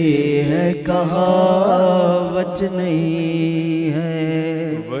ہے کہاوت نہیں ہے۔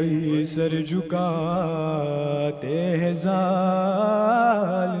 وہی سر جھکاتے ہیں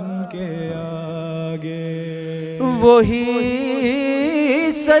ظالم کے آگے، وہی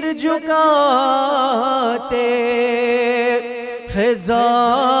سر جھکاتے ہیں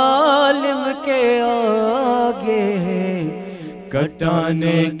ظالم کے آگے،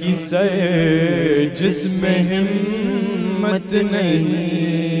 کٹانے کی سر جس میں ہمت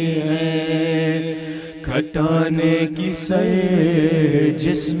نہیں ہے، کٹانے کی سر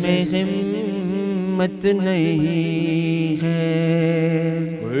جس میں ہمت نہیں ہے۔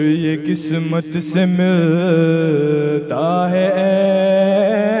 یہ قسمت سے ملتا ہے اے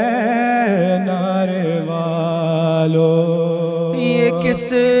نعرے والو، یہ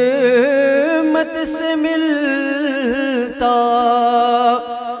قسمت سے ملتا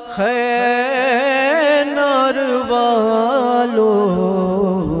ہے نار والو،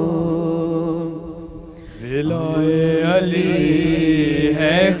 ولائے علی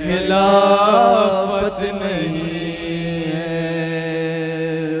ہے خلافت نہیں ہے۔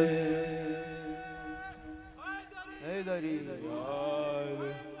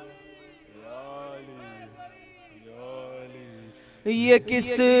 یہ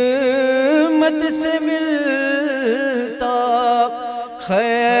قسمت سے ملتا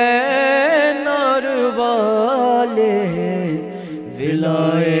ہے نار والے،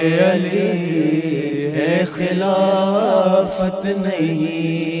 ولائے علی ہے خلافت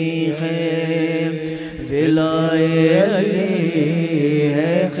نہیں ہے، ولائے علی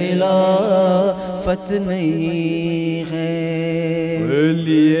ہے خلافت نہیں ہے۔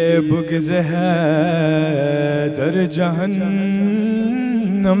 لیے بغض حیدر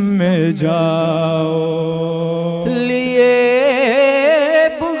جہنم میں جاؤ، لیے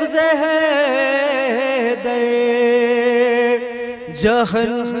بغض حیدر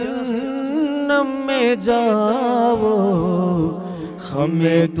جہنم میں جاؤ،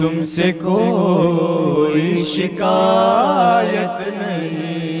 ہمیں تم سے کوئی شکایت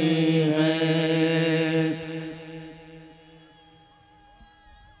نہیں ہے۔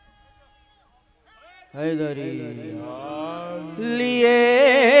 حیدری لیے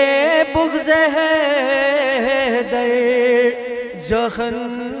بغض حیدر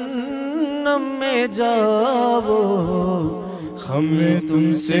جہنم میں جاؤ، ہمیں تم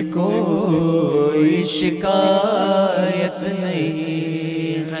سے کوئی شکایت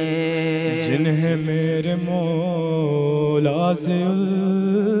نہیں ہے۔ جنہیں میرے مولا سے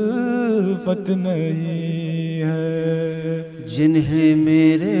الفت نہیں ہے، جنہیں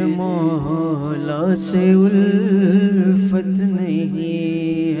میرے مولا سے الفت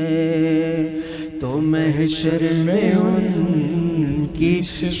نہیں ہے، تو محشر میں ان کی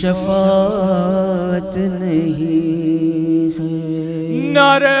شفاعت نہیں ہے۔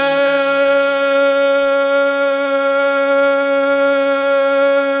 نعرہ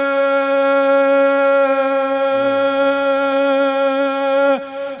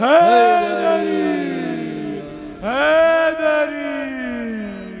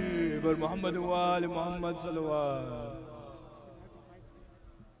بر محمد و آل محمد صلوات.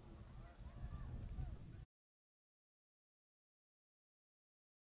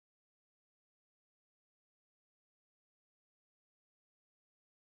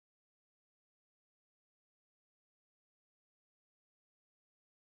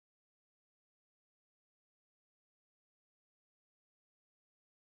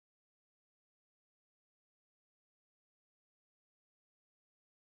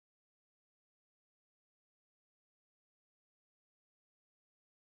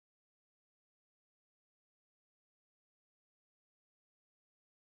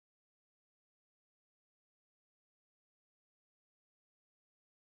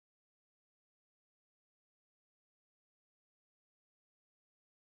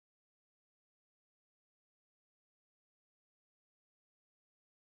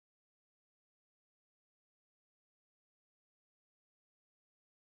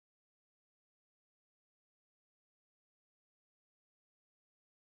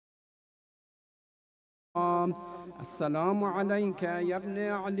 السلام عليك يا ابن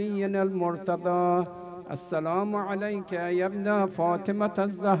علي المرتضى. السلام عليك يا ابن فاطمة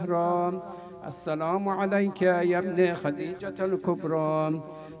الزهراء. السلام عليك يا ابن خديجة الكبرى.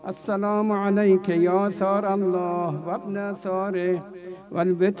 السلام عليك يا ثار الله وابن ثاره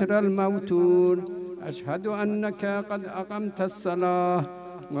والبتر الموتور. أشهد أنك قد أقمت الصلاة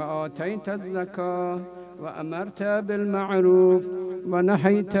وآتيت الزكاة وأمرت بالمعروف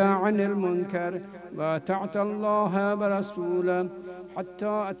ونهيت عن المنكر وأطعت الله ورسوله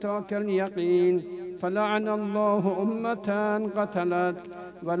حتى أتاك اليقين. فلعن الله أمة قتلت،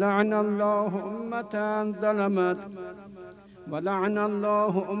 ولعن الله أمة ظلمت، ولعن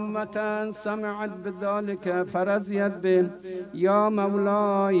الله أمة سمعت بذلك فرزيت به. يا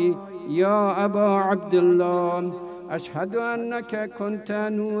مولاي يا أبا عبد الله، أشهد أنك كنت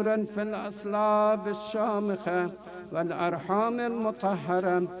نورا في الأصلاب الشامخة والأرحام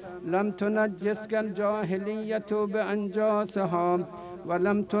المطهرة، لم تنجسك الجاهلية بأنجاسها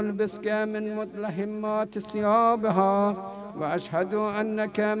ولم تلبسك من مدلهمات ثيابها. وأشهد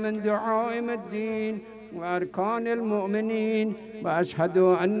أنك من دعائم الدين وأركان المؤمنين. وأشهد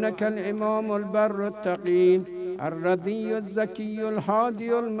أنك الإمام البر التقي الرضي الزكي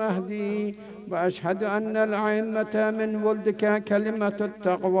الهادي المهدي. وأشهد أن الأئمة من ولدك كلمة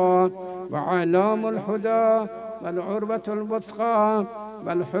التقوى وعلام الهدى والعروة الوثقى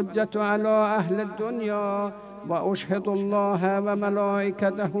والحجة على أهل الدنيا. وأشهد الله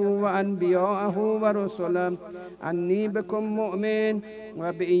وملائكته وأنبياءه ورسله أني بكم مؤمن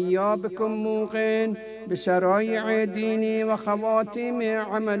وبإيابكم موقن بشرائع ديني وخواتيم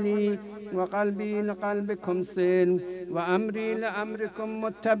عملي، وقلبي لقلبكم سلم وأمري لأمركم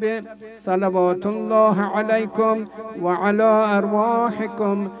متبع. صلوات الله عليكم وعلى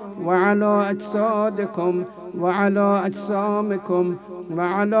أرواحكم وعلى أجسادكم وعلى أجسامكم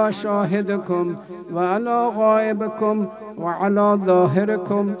وعلى شاهدكم وعلى غائبكم وعلى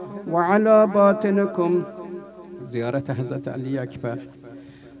ظاهركم وعلى باطنكم. زيارة حضرت علي أكبر.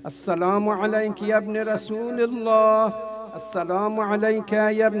 السلام عليك يا ابن رسول الله. السلام عليك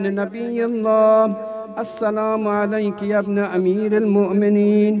يا ابن نبي الله. السلام عليك يا ابن أمير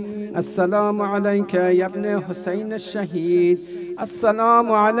المؤمنين. السلام عليك يا ابن حسين الشهيد.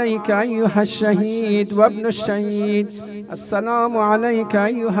 السلام عليك أيها الشهيد وابن الشهيد. السلام عليك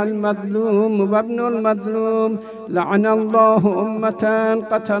أيها المظلوم وابن المظلوم. لعن الله أمة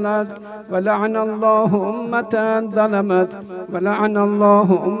قتلت، ولعن الله أمة ظلمت، ولعن الله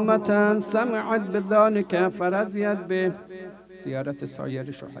أمة سمعت بذلك فرزيت به. زيارة سائر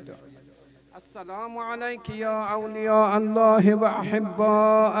الشهداء. السلام عليك يا أولياء الله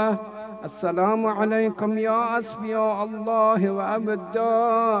وأحباءه. السلام عليكم يا أصفياء الله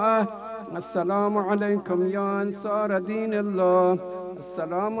وأبداءه. السلام عليكم يا أنصار دين الله.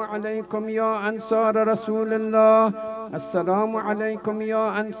 السلام عليكم يا أنصار رسول الله. السلام عليكم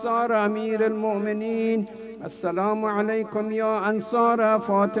يا أنصار أمير المؤمنين. السلام عليكم يا أنصار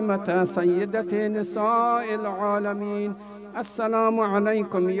فاطمة سيدة نساء العالمين. السلام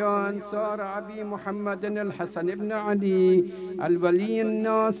عليكم يا أنصار أبي محمد الحسن بن علي الولي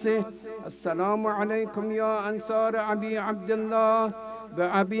الناصح. السلام عليكم يا أنصار أبي عبد الله.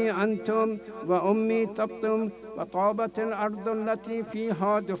 بأبي أنتم وأمي طبتم وطابت الأرض التي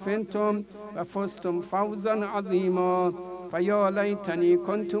فيها دفنتم وفزتم فوزا عظيما. فيا ليتني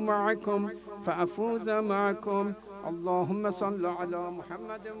كنت معكم فأفوز معكم. اللهم صل على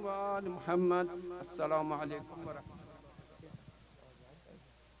محمد وآل محمد. السلام عليكم ورحمة الله.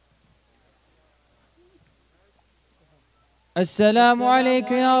 السلام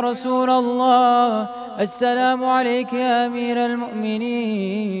عليك يا رسول الله. السلام عليك يا أمير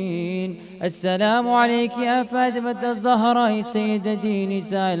المؤمنين. السلام عليك يا فاطمة الزهراء سيدتي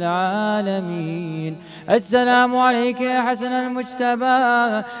نساء العالمين. السلام عليك يا حسن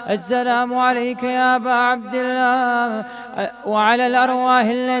المجتبى. السلام عليك يا أبا عبد الله، وعلى الأرواح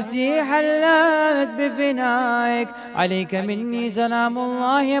التي حلت بفنائك. عليك مني سلام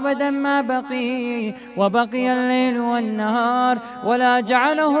الله أبدا ما بقي، وبقي الليل والنهار، ولا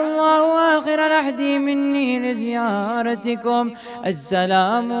جعله الله آخر العهد مني لزيارتكم.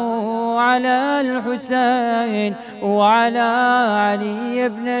 السلام على الحسين وعلى علي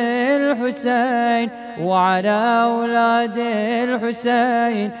بن الحسين وعلى أولاد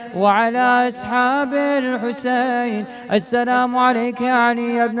الحسين وعلى أصحاب الحسين. السلام عليك يا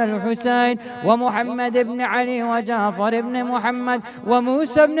علي بن الحسين ومحمد بن علي وجعفر بن محمد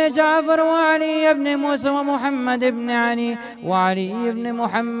وموسى بن جعفر وعلي بن موسى ومحمد بن علي وعلي بن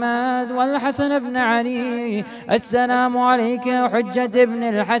محمد والحسن بن علي. السلام عليك يا حجة بن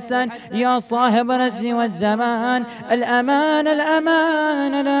الحسن يا صاحب الرسل والزمان. الأمان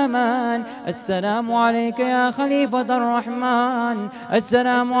الأمان الأمان. السلام عليك يا خليفة الرحمن.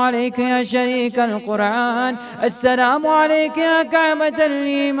 السلام عليك يا شريك القرآن. السلام عليك يا كعبة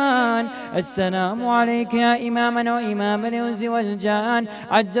الإيمان. السلام عليك يا إمامنا وإمام الإنس والجان.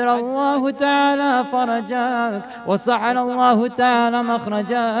 عجل الله تعالى فرجك وسهل الله تعالى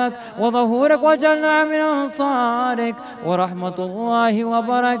مخرجك وظهورك وجل من أنصارك ورحمة الله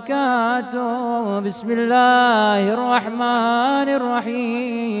وبركاته. بسم الله الرحمن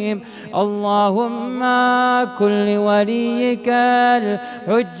الرحيم. اللهم كن لوليك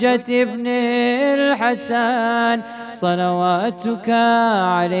الحجة ابن الحسن صلواتك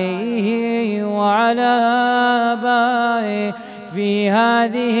عليه وعلى آبائه في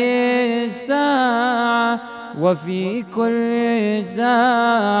هذه الساعة وفي كل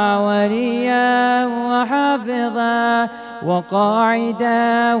ساعة وليا وحافظا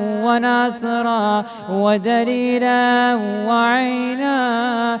وقاعدا وناصرا ودليلا وعينا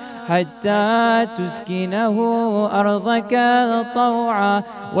حتى تسكنه أرضك طوعا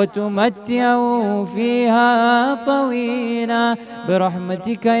وتمتعه فيها طويلا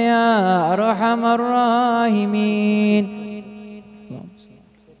برحمتك يا أرحم الراحمين.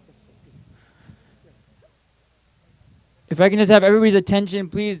 If I can just have everybody's attention,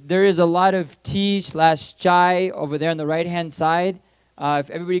 please. There is a lot of tea/chai over there on the right-hand side. If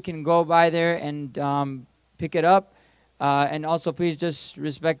everybody can go by there and pick it up. And also, please just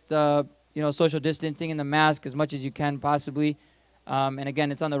respect the social distancing and the mask as much as you can possibly. And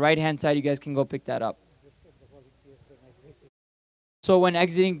again, it's on the right-hand side. You guys can go pick that up. So when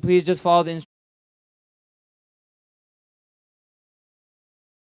exiting, please just follow the instructions.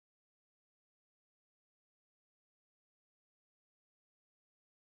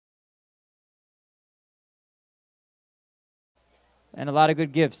 And a lot of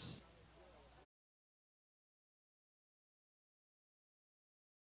good gifts.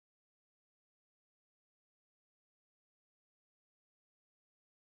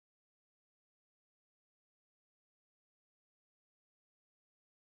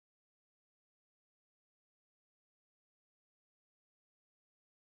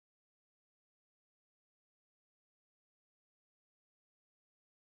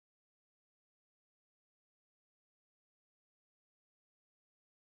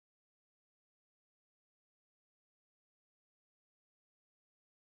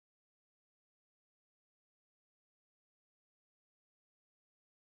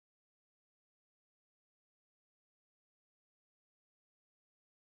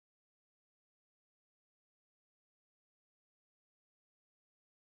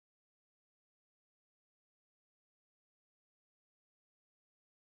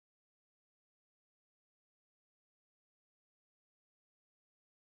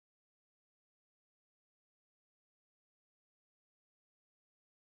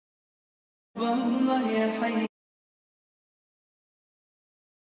 والله يا حي